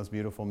think is the most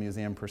beautiful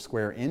museum per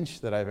square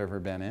inch that I've ever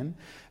been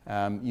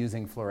in,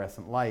 using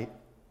fluorescent light.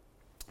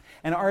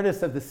 And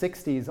artists of the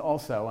 60s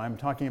also, I'm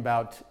talking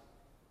about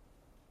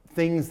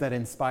things that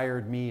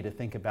inspired me to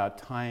think about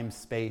time,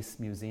 space,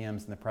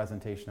 museums, and the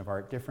presentation of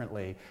art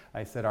differently.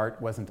 I said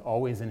art wasn't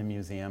always in a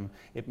museum.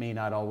 It may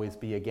not always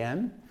be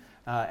again.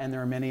 And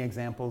there are many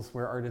examples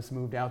where artists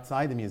moved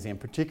outside the museum,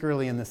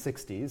 particularly in the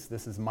 60s.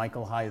 This is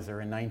Michael Heiser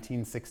in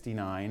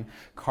 1969,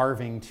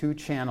 carving two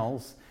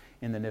channels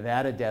in the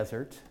Nevada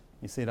desert.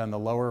 You see it on the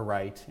lower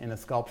right in a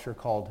sculpture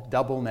called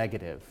Double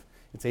Negative.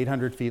 It's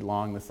 800 feet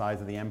long, the size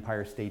of the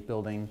Empire State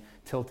Building,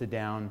 tilted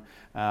down.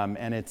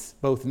 And it's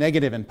both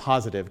negative and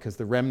positive because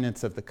the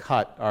remnants of the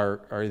cut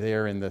are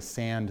there in the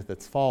sand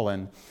that's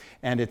fallen.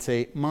 And it's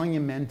a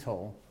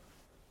monumental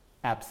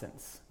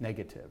absence,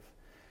 negative,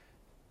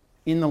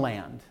 in the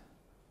land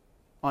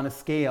on a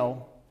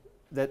scale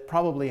that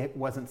probably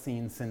wasn't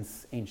seen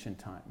since ancient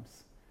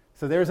times.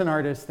 So there's an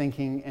artist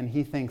thinking, and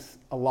he thinks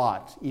a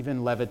lot,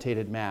 even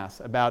levitated mass,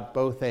 about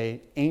both an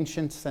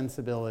ancient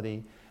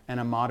sensibility and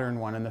a modern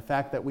one, and the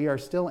fact that we are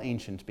still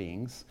ancient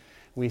beings.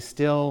 We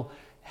still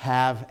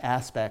have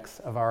aspects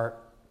of our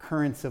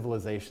current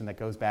civilization that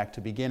goes back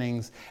to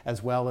beginnings,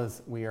 as well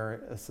as we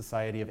are a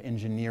society of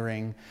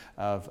engineering,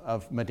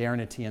 of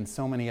modernity in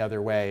so many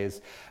other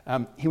ways.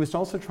 He was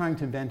also trying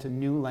to invent a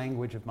new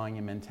language of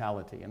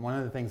monumentality. And one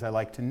of the things I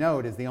like to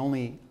note is the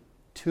only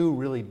two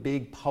really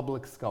big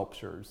public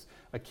sculptures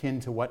akin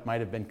to what might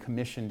have been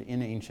commissioned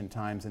in ancient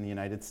times in the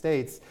United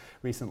States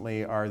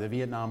recently are the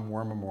Vietnam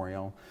War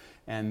Memorial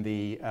and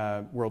the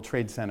World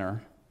Trade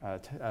Center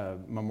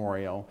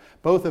Memorial,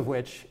 both of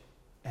which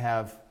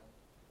have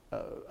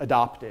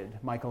adopted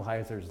Michael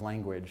Heiser's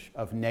language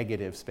of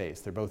negative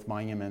space. They're both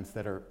monuments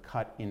that are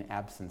cut in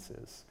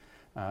absences.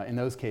 In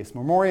those cases,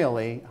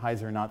 memorially,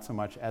 Heiser not so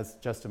much as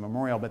just a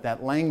memorial, but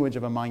that language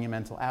of a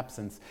monumental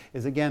absence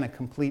is again a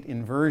complete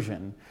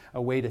inversion,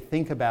 a way to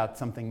think about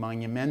something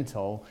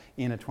monumental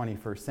in a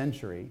 21st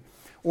century.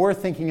 Or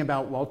thinking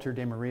about Walter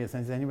de Maria's.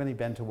 Has anybody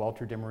been to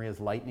Walter de Maria's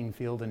lightning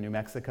field in New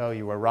Mexico?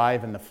 You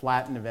arrive in the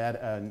flat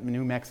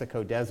New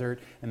Mexico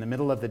desert. In the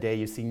middle of the day,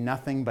 you see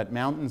nothing but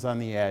mountains on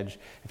the edge.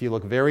 If you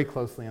look very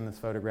closely in this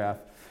photograph,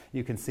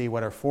 you can see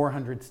what are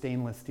 400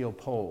 stainless steel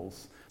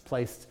poles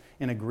placed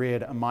in a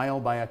grid a mile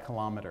by a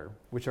kilometer,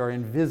 which are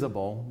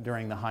invisible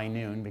during the high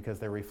noon because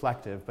they're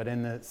reflective. But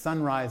in the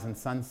sunrise and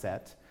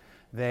sunset,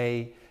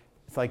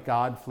 it's like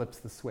God flips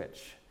the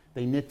switch.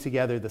 They knit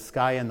together the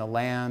sky and the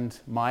land,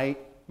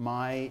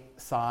 my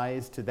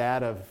size to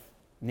that of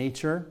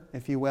nature,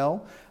 if you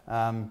will.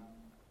 And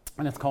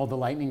it's called the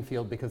lightning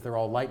field because they're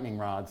all lightning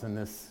rods,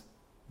 and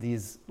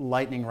these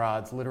lightning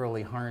rods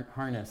literally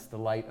harness the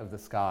light of the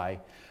sky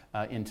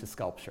into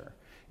sculpture.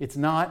 It's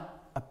not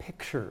a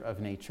picture of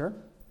nature.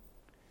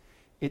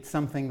 It's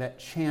something that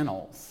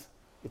channels.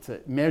 It's a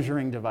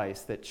measuring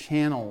device that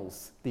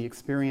channels the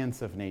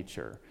experience of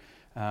nature.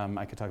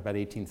 I could talk about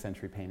 18th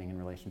century painting in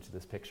relation to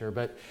this picture,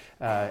 but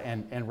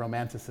and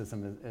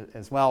Romanticism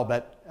as well.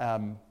 But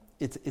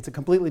it's a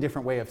completely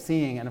different way of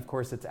seeing, and of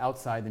course it's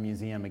outside the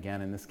museum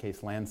again. In this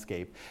case,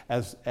 landscape,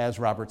 as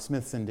Robert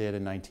Smithson did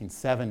in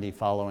 1970,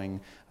 following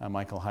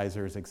Michael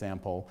Heiser's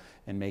example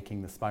in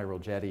making the spiral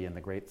jetty in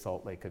the Great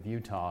Salt Lake of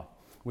Utah,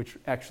 which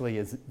actually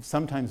is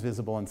sometimes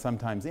visible and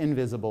sometimes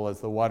invisible as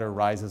the water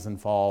rises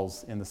and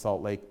falls in the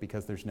Salt Lake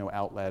because there's no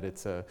outlet.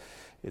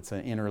 It's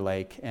an inner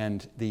lake.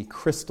 And the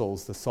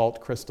crystals, the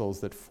salt crystals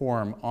that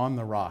form on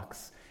the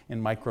rocks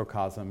in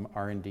microcosm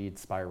are indeed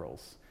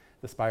spirals.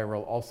 The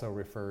spiral also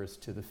refers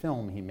to the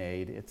film he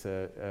made.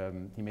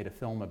 He made a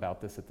film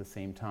about this at the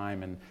same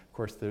time, and of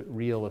course the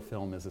reel of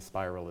film is a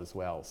spiral as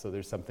well. So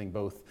there's something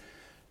both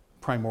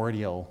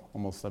primordial,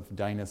 almost of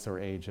dinosaur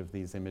age of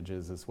these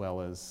images, as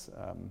well as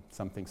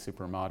something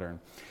super modern.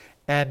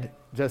 And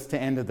just to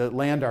end the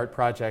land art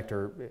project,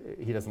 or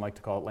he doesn't like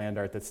to call it land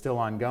art, that's still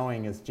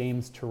ongoing, is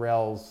James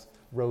Turrell's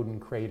Roden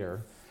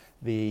Crater,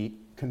 the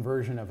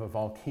conversion of a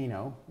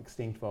volcano,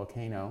 extinct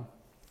volcano,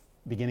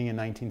 beginning in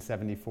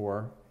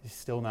 1974. He's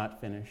still not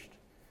finished.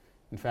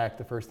 In fact,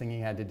 the first thing he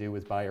had to do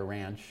was buy a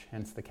ranch,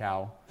 hence the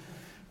cow.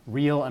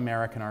 Real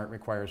American art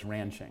requires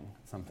ranching,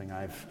 something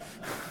I've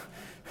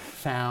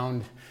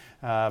found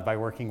by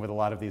working with a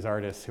lot of these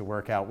artists who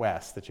work out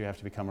west, that you have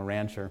to become a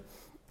rancher.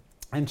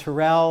 And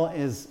Turrell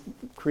is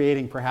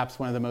creating perhaps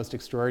one of the most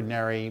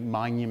extraordinary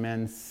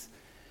monuments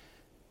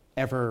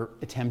ever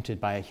attempted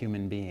by a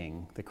human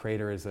being. The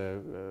crater is a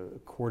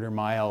quarter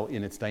mile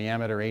in its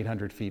diameter,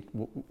 800 feet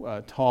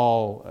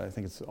tall. I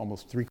think it's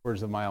almost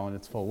 3/4 of a mile in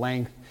its full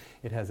length.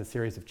 It has a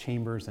series of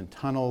chambers and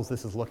tunnels.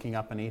 This is looking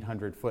up an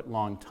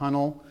 800-foot-long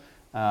tunnel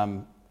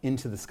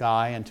into the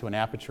sky, into an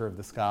aperture of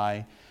the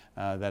sky.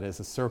 That is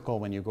a circle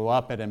when you go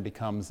up it and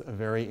becomes a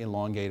very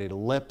elongated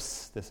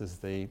ellipse. This is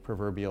the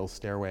proverbial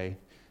stairway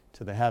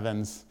to the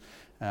heavens.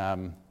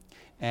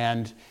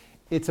 And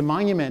it's a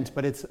monument,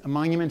 but it's a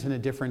monument in a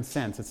different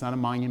sense. It's not a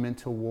monument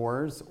to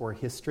wars or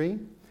history.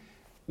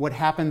 What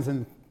happens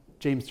in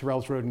James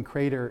Turrell's Roden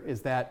Crater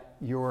is that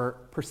your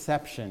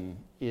perception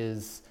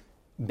is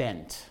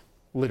bent,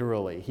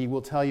 literally. He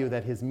will tell you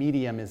that his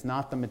medium is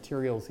not the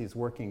materials he's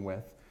working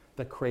with,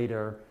 the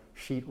crater,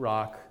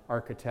 sheetrock,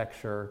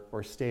 architecture,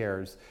 or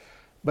stairs,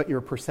 but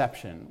your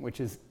perception, which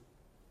is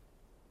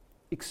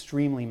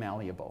extremely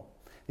malleable.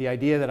 The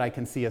idea that I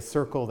can see a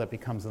circle that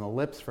becomes an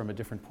ellipse from a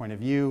different point of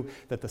view,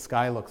 that the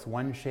sky looks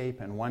one shape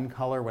and one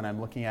color when I'm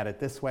looking at it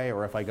this way,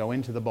 or if I go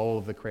into the bowl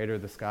of the crater,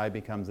 the sky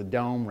becomes a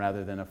dome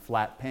rather than a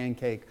flat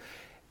pancake.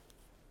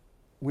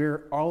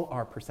 All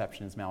our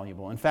perception is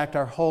malleable. In fact,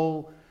 our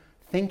whole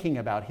thinking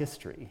about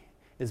history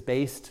is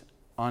based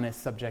on a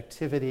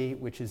subjectivity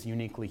which is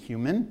uniquely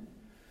human,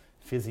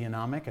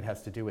 physiognomic. It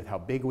has to do with how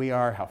big we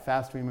are, how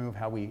fast we move,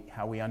 how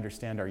we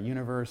understand our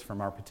universe from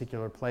our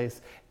particular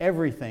place.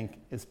 Everything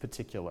is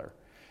particular.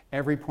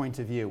 Every point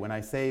of view. When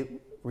I say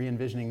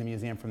re-envisioning the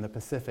museum from the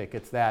Pacific,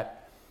 it's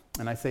that,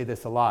 and I say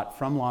this a lot,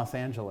 from Los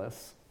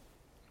Angeles,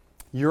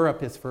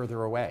 Europe is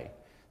further away.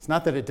 It's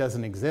not that it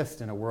doesn't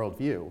exist in a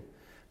worldview,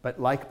 but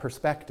like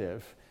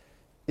perspective,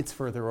 it's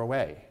further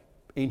away.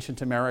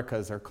 Ancient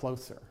Americas are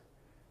closer.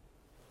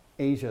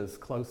 Asia's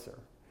closer.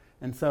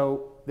 And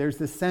so there's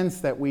this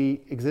sense that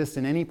we exist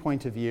in any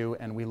point of view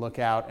and we look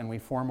out and we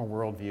form a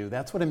worldview.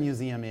 That's what a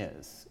museum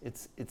is.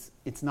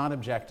 It's not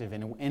objective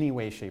in any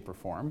way, shape, or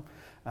form.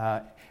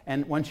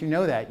 And once you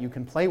know that, you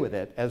can play with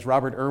it, as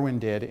Robert Irwin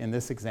did in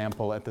this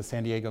example at the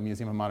San Diego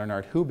Museum of Modern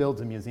Art. Who builds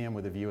a museum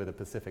with a view of the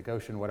Pacific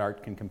Ocean? What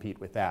art can compete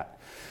with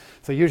that?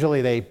 So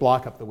usually they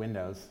block up the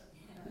windows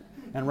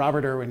And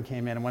Robert Irwin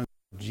came in, and one of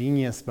the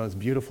genius, most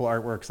beautiful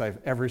artworks I've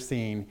ever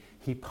seen,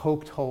 he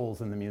poked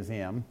holes in the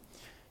museum.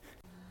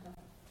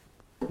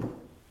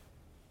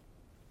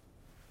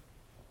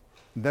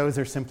 Those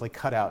are simply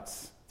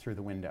cutouts through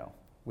the window,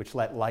 which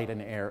let light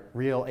and air,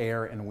 real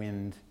air and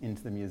wind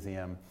into the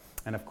museum,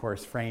 and of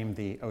course frame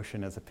the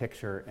ocean as a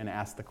picture and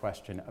ask the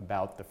question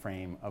about the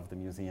frame of the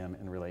museum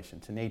in relation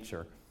to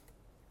nature.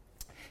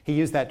 He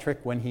used that trick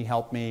when he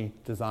helped me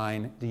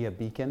design Dia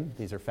Beacon.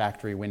 These are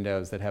factory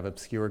windows that have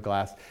obscure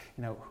glass.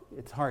 You know,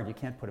 it's hard. You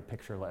can't put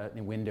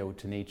a window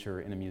to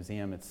nature in a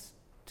museum. It's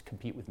to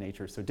compete with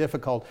nature is so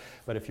difficult,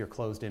 but if you're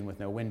closed in with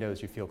no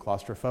windows, you feel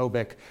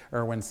claustrophobic.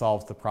 Irwin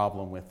solves the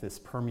problem with this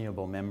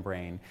permeable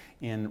membrane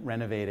in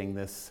renovating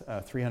this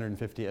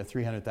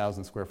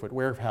 300,000 square foot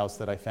warehouse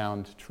that I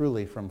found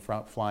truly from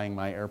flying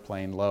my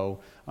airplane low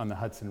on the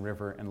Hudson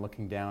River and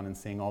looking down and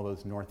seeing all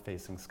those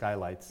north-facing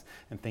skylights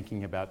and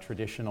thinking about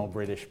traditional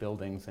British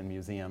buildings and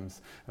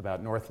museums,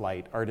 about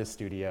Northlight artist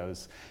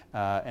studios,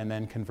 and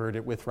then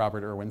converted, with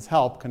Robert Irwin's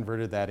help,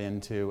 converted that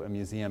into a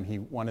museum. He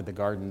wanted the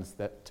gardens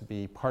to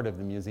be part of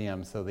the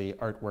museum, so the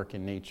artwork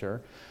in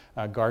nature,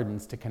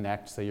 gardens to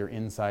connect, so you're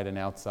inside and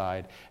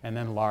outside, and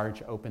then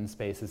large open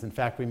spaces. In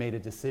fact, we made a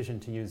decision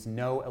to use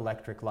no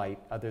electric light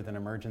other than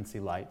emergency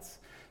lights,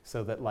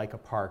 so that like a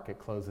park, it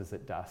closes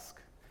at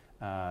dusk.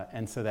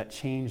 And so that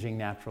changing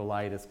natural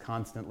light is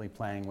constantly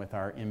playing with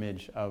our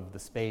image of the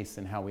space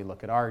and how we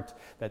look at art.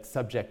 That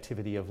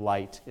subjectivity of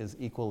light is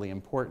equally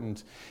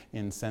important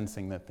in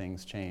sensing that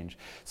things change.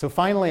 So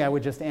finally, I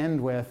would just end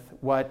with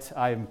what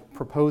I'm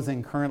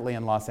proposing currently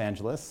in Los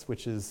Angeles,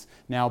 which is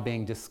now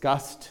being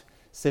discussed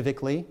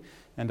civically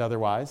and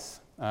otherwise,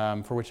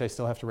 for which I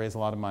still have to raise a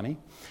lot of money.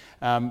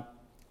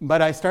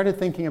 But I started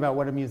thinking about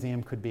what a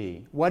museum could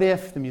be. What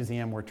if the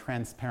museum were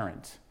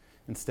transparent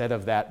instead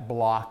of that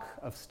block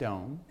of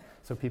stone,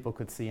 so people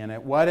could see in it?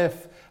 What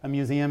if a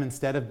museum,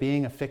 instead of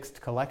being a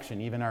fixed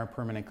collection, even our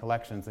permanent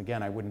collections,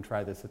 again, I wouldn't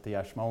try this at the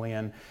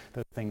Ashmolean,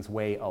 those things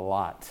weigh a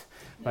lot.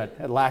 But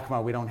at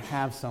LACMA, we don't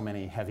have so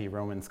many heavy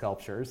Roman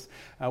sculptures.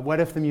 What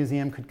if the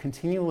museum could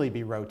continually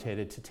be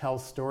rotated to tell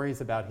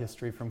stories about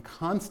history from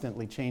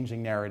constantly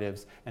changing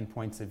narratives and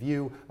points of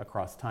view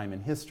across time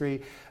and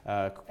history,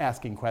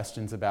 asking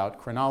questions about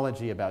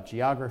chronology, about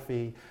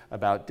geography,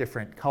 about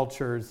different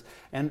cultures,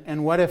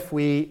 and what if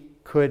we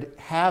could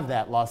have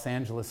that Los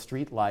Angeles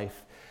street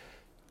life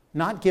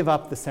not give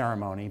up the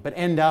ceremony, but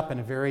end up in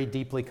a very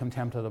deeply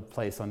contemplative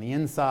place on the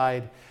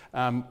inside?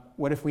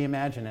 What if we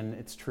imagine, and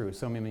it's true,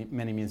 so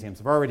many museums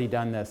have already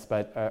done this,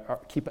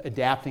 but keep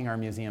adapting our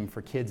museum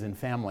for kids and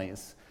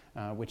families,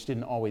 which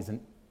didn't always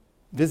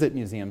visit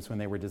museums when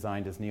they were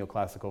designed as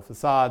neoclassical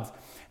facades.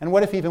 And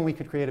what if even we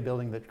could create a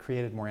building that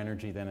created more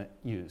energy than it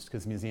used,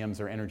 because museums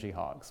are energy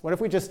hogs? What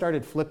if we just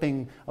started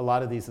flipping a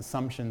lot of these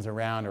assumptions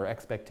around, or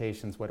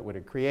expectations, what it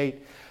would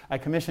create? I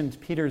commissioned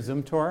Peter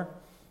Zumthor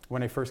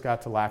when I first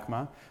got to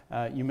LACMA.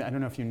 I don't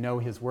know if you know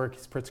his work.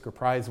 He's Pritzker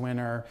Prize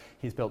winner.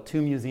 He's built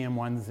two museums.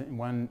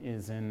 One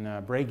is in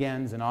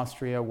Bregenz in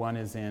Austria. One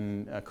is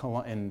in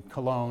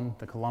Cologne,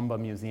 the Columba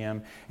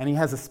Museum. And he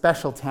has a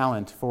special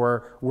talent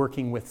for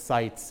working with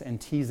sites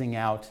and teasing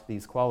out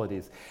these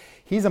qualities.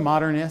 He's a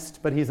modernist,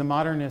 but he's a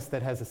modernist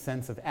that has a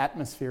sense of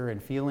atmosphere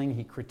and feeling.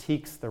 He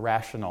critiques the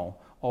rational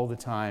all the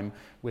time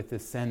with the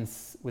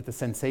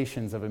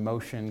sensations of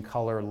emotion,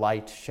 color,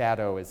 light,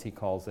 shadow, as he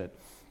calls it.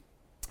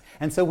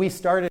 And so we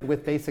started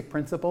with basic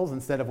principles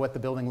instead of what the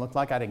building looked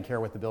like. I didn't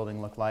care what the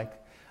building looked like.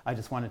 I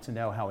just wanted to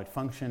know how it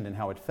functioned and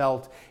how it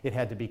felt. It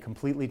had to be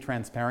completely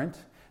transparent.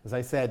 As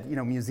I said,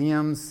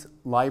 museums,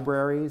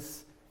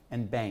 libraries,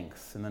 and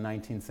banks in the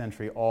 19th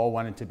century all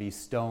wanted to be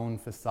stone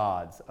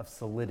facades of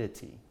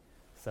solidity.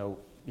 So,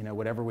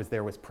 whatever was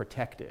there was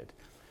protected.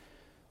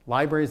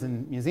 Libraries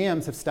and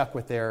museums have stuck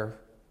with their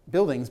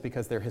buildings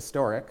because they're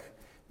historic.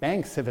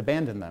 Banks have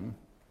abandoned them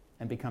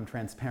and become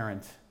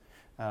transparent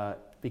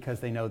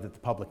because they know that the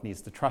public needs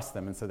to trust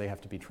them, and so they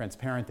have to be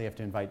transparent, they have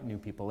to invite new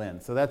people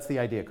in. So that's the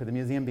idea. Could the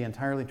museum be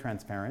entirely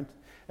transparent,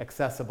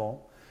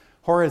 accessible,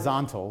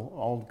 horizontal?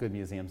 All good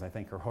museums, I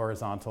think, are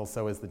horizontal,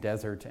 so is the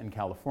desert in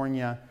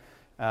California,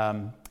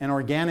 and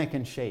organic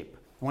in shape.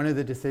 One of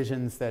the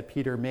decisions that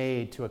Peter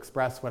made to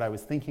express what I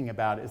was thinking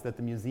about is that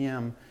the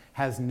museum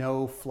has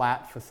no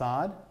flat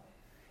facade.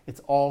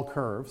 It's all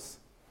curves.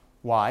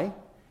 Why?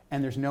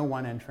 And there's no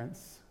one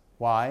entrance.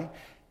 Why?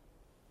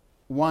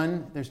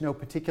 One,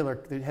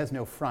 it has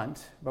no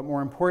front, but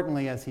more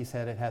importantly, as he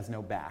said, it has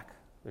no back.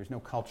 There's no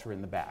culture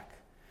in the back.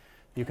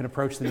 You can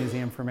approach the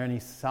museum from any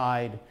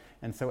side,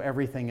 and so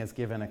everything is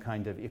given a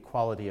kind of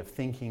equality of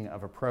thinking,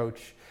 of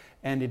approach,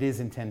 and it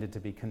is intended to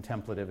be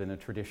contemplative in a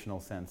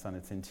traditional sense on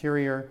its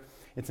interior.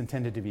 It's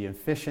intended to be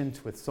efficient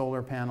with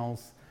solar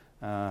panels.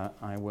 I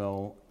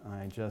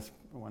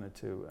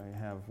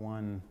have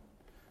one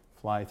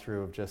fly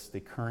through of just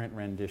the current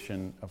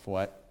rendition of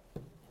what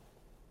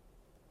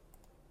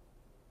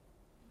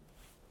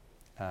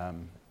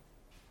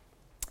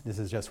this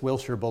is just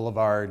Wilshire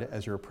Boulevard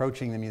as you're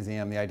approaching the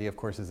museum. The idea, of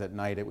course, is at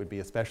night it would be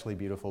especially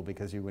beautiful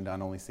because you would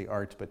not only see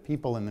art but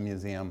people in the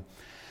museum.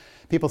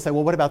 People say,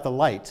 well, what about the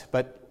light?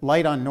 But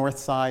light on north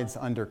sides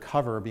under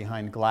cover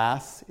behind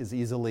glass is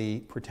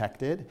easily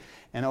protected.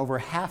 And over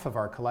half of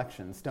our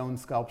collection, stone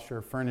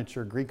sculpture,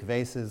 furniture, Greek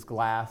vases,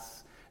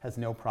 glass, has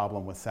no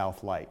problem with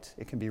south light.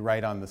 It can be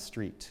right on the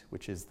street,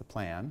 which is the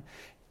plan.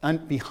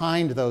 And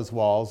behind those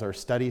walls are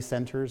study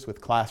centers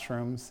with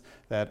classrooms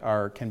that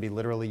can be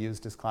literally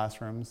used as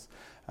classrooms,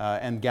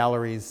 and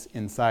galleries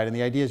inside. And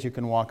the idea is you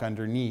can walk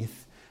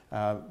underneath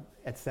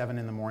at 7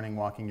 in the morning,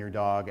 walking your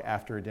dog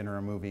after a dinner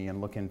or movie,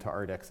 and look into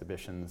art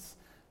exhibitions.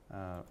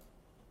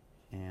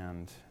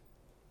 And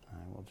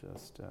I will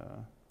just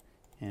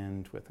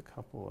end with a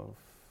couple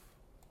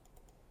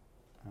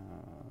of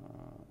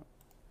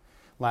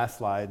last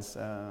slides.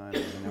 I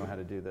don't even know how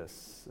to do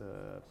this.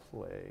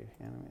 Play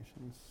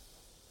animations.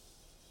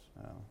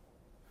 Oh.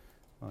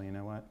 Well, you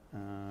know what?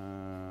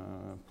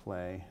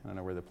 Play. I don't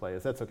know where the play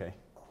is. That's okay.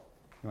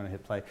 You want to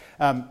hit play.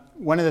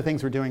 One of the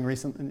things we're doing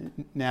recently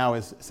now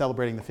is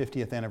celebrating the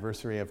 50th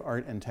anniversary of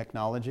Art and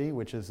Technology,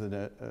 which is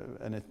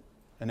an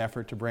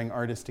effort to bring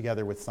artists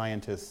together with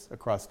scientists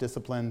across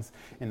disciplines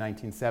in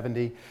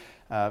 1970.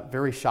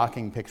 Very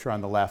shocking picture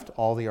on the left.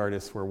 All the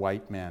artists were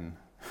white men,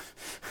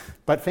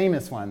 but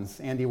famous ones.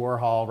 Andy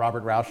Warhol,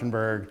 Robert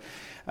Rauschenberg.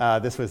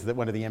 This was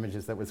one of the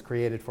images that was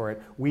created for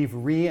it. We've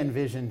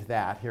re-envisioned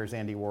that. Here's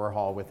Andy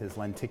Warhol with his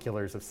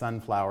lenticulars of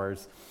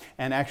sunflowers,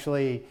 and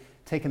actually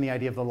taken the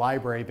idea of the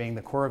library being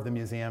the core of the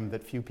museum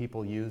that few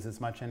people use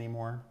as much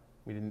anymore.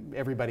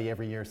 Everybody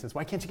every year says,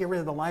 why can't you get rid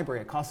of the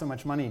library? It costs so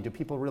much money. Do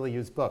people really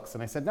use books?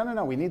 And I said,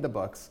 no, we need the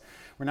books.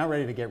 We're not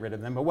ready to get rid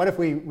of them. But what if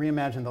we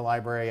reimagine the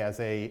library as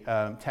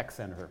a tech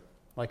center,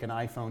 like an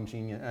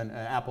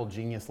Apple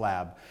Genius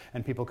Lab,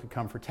 and people could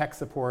come for tech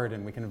support,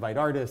 and we can invite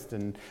artists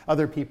and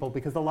other people,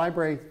 because the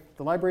library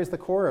is the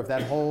core of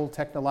that whole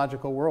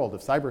technological world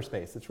of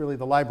cyberspace. It's really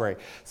the library.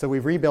 So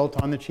we've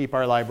rebuilt on the cheap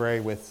our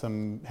library with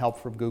some help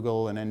from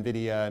Google and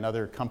NVIDIA and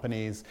other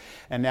companies,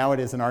 and now it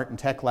is an art and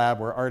tech lab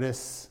where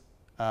artists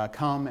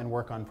come and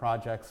work on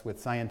projects with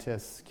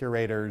scientists,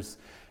 curators,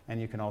 and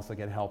you can also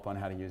get help on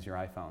how to use your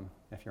iPhone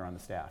if you're on the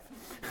staff.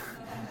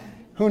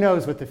 Who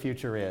knows what the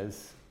future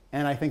is?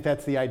 And I think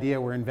that's the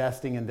idea. We're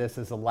investing in this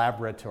as a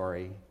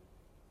laboratory,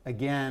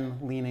 again,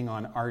 leaning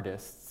on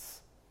artists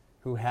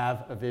who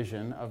have a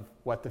vision of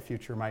what the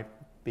future might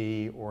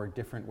be or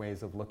different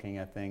ways of looking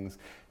at things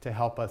to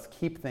help us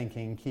keep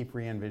thinking, keep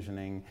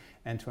re-envisioning,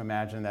 and to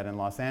imagine that in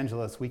Los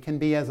Angeles we can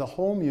be, as a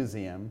whole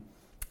museum,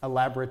 a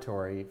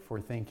laboratory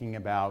for thinking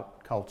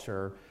about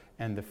culture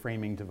and the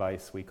framing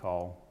device we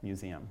call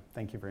museum.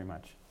 Thank you very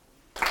much.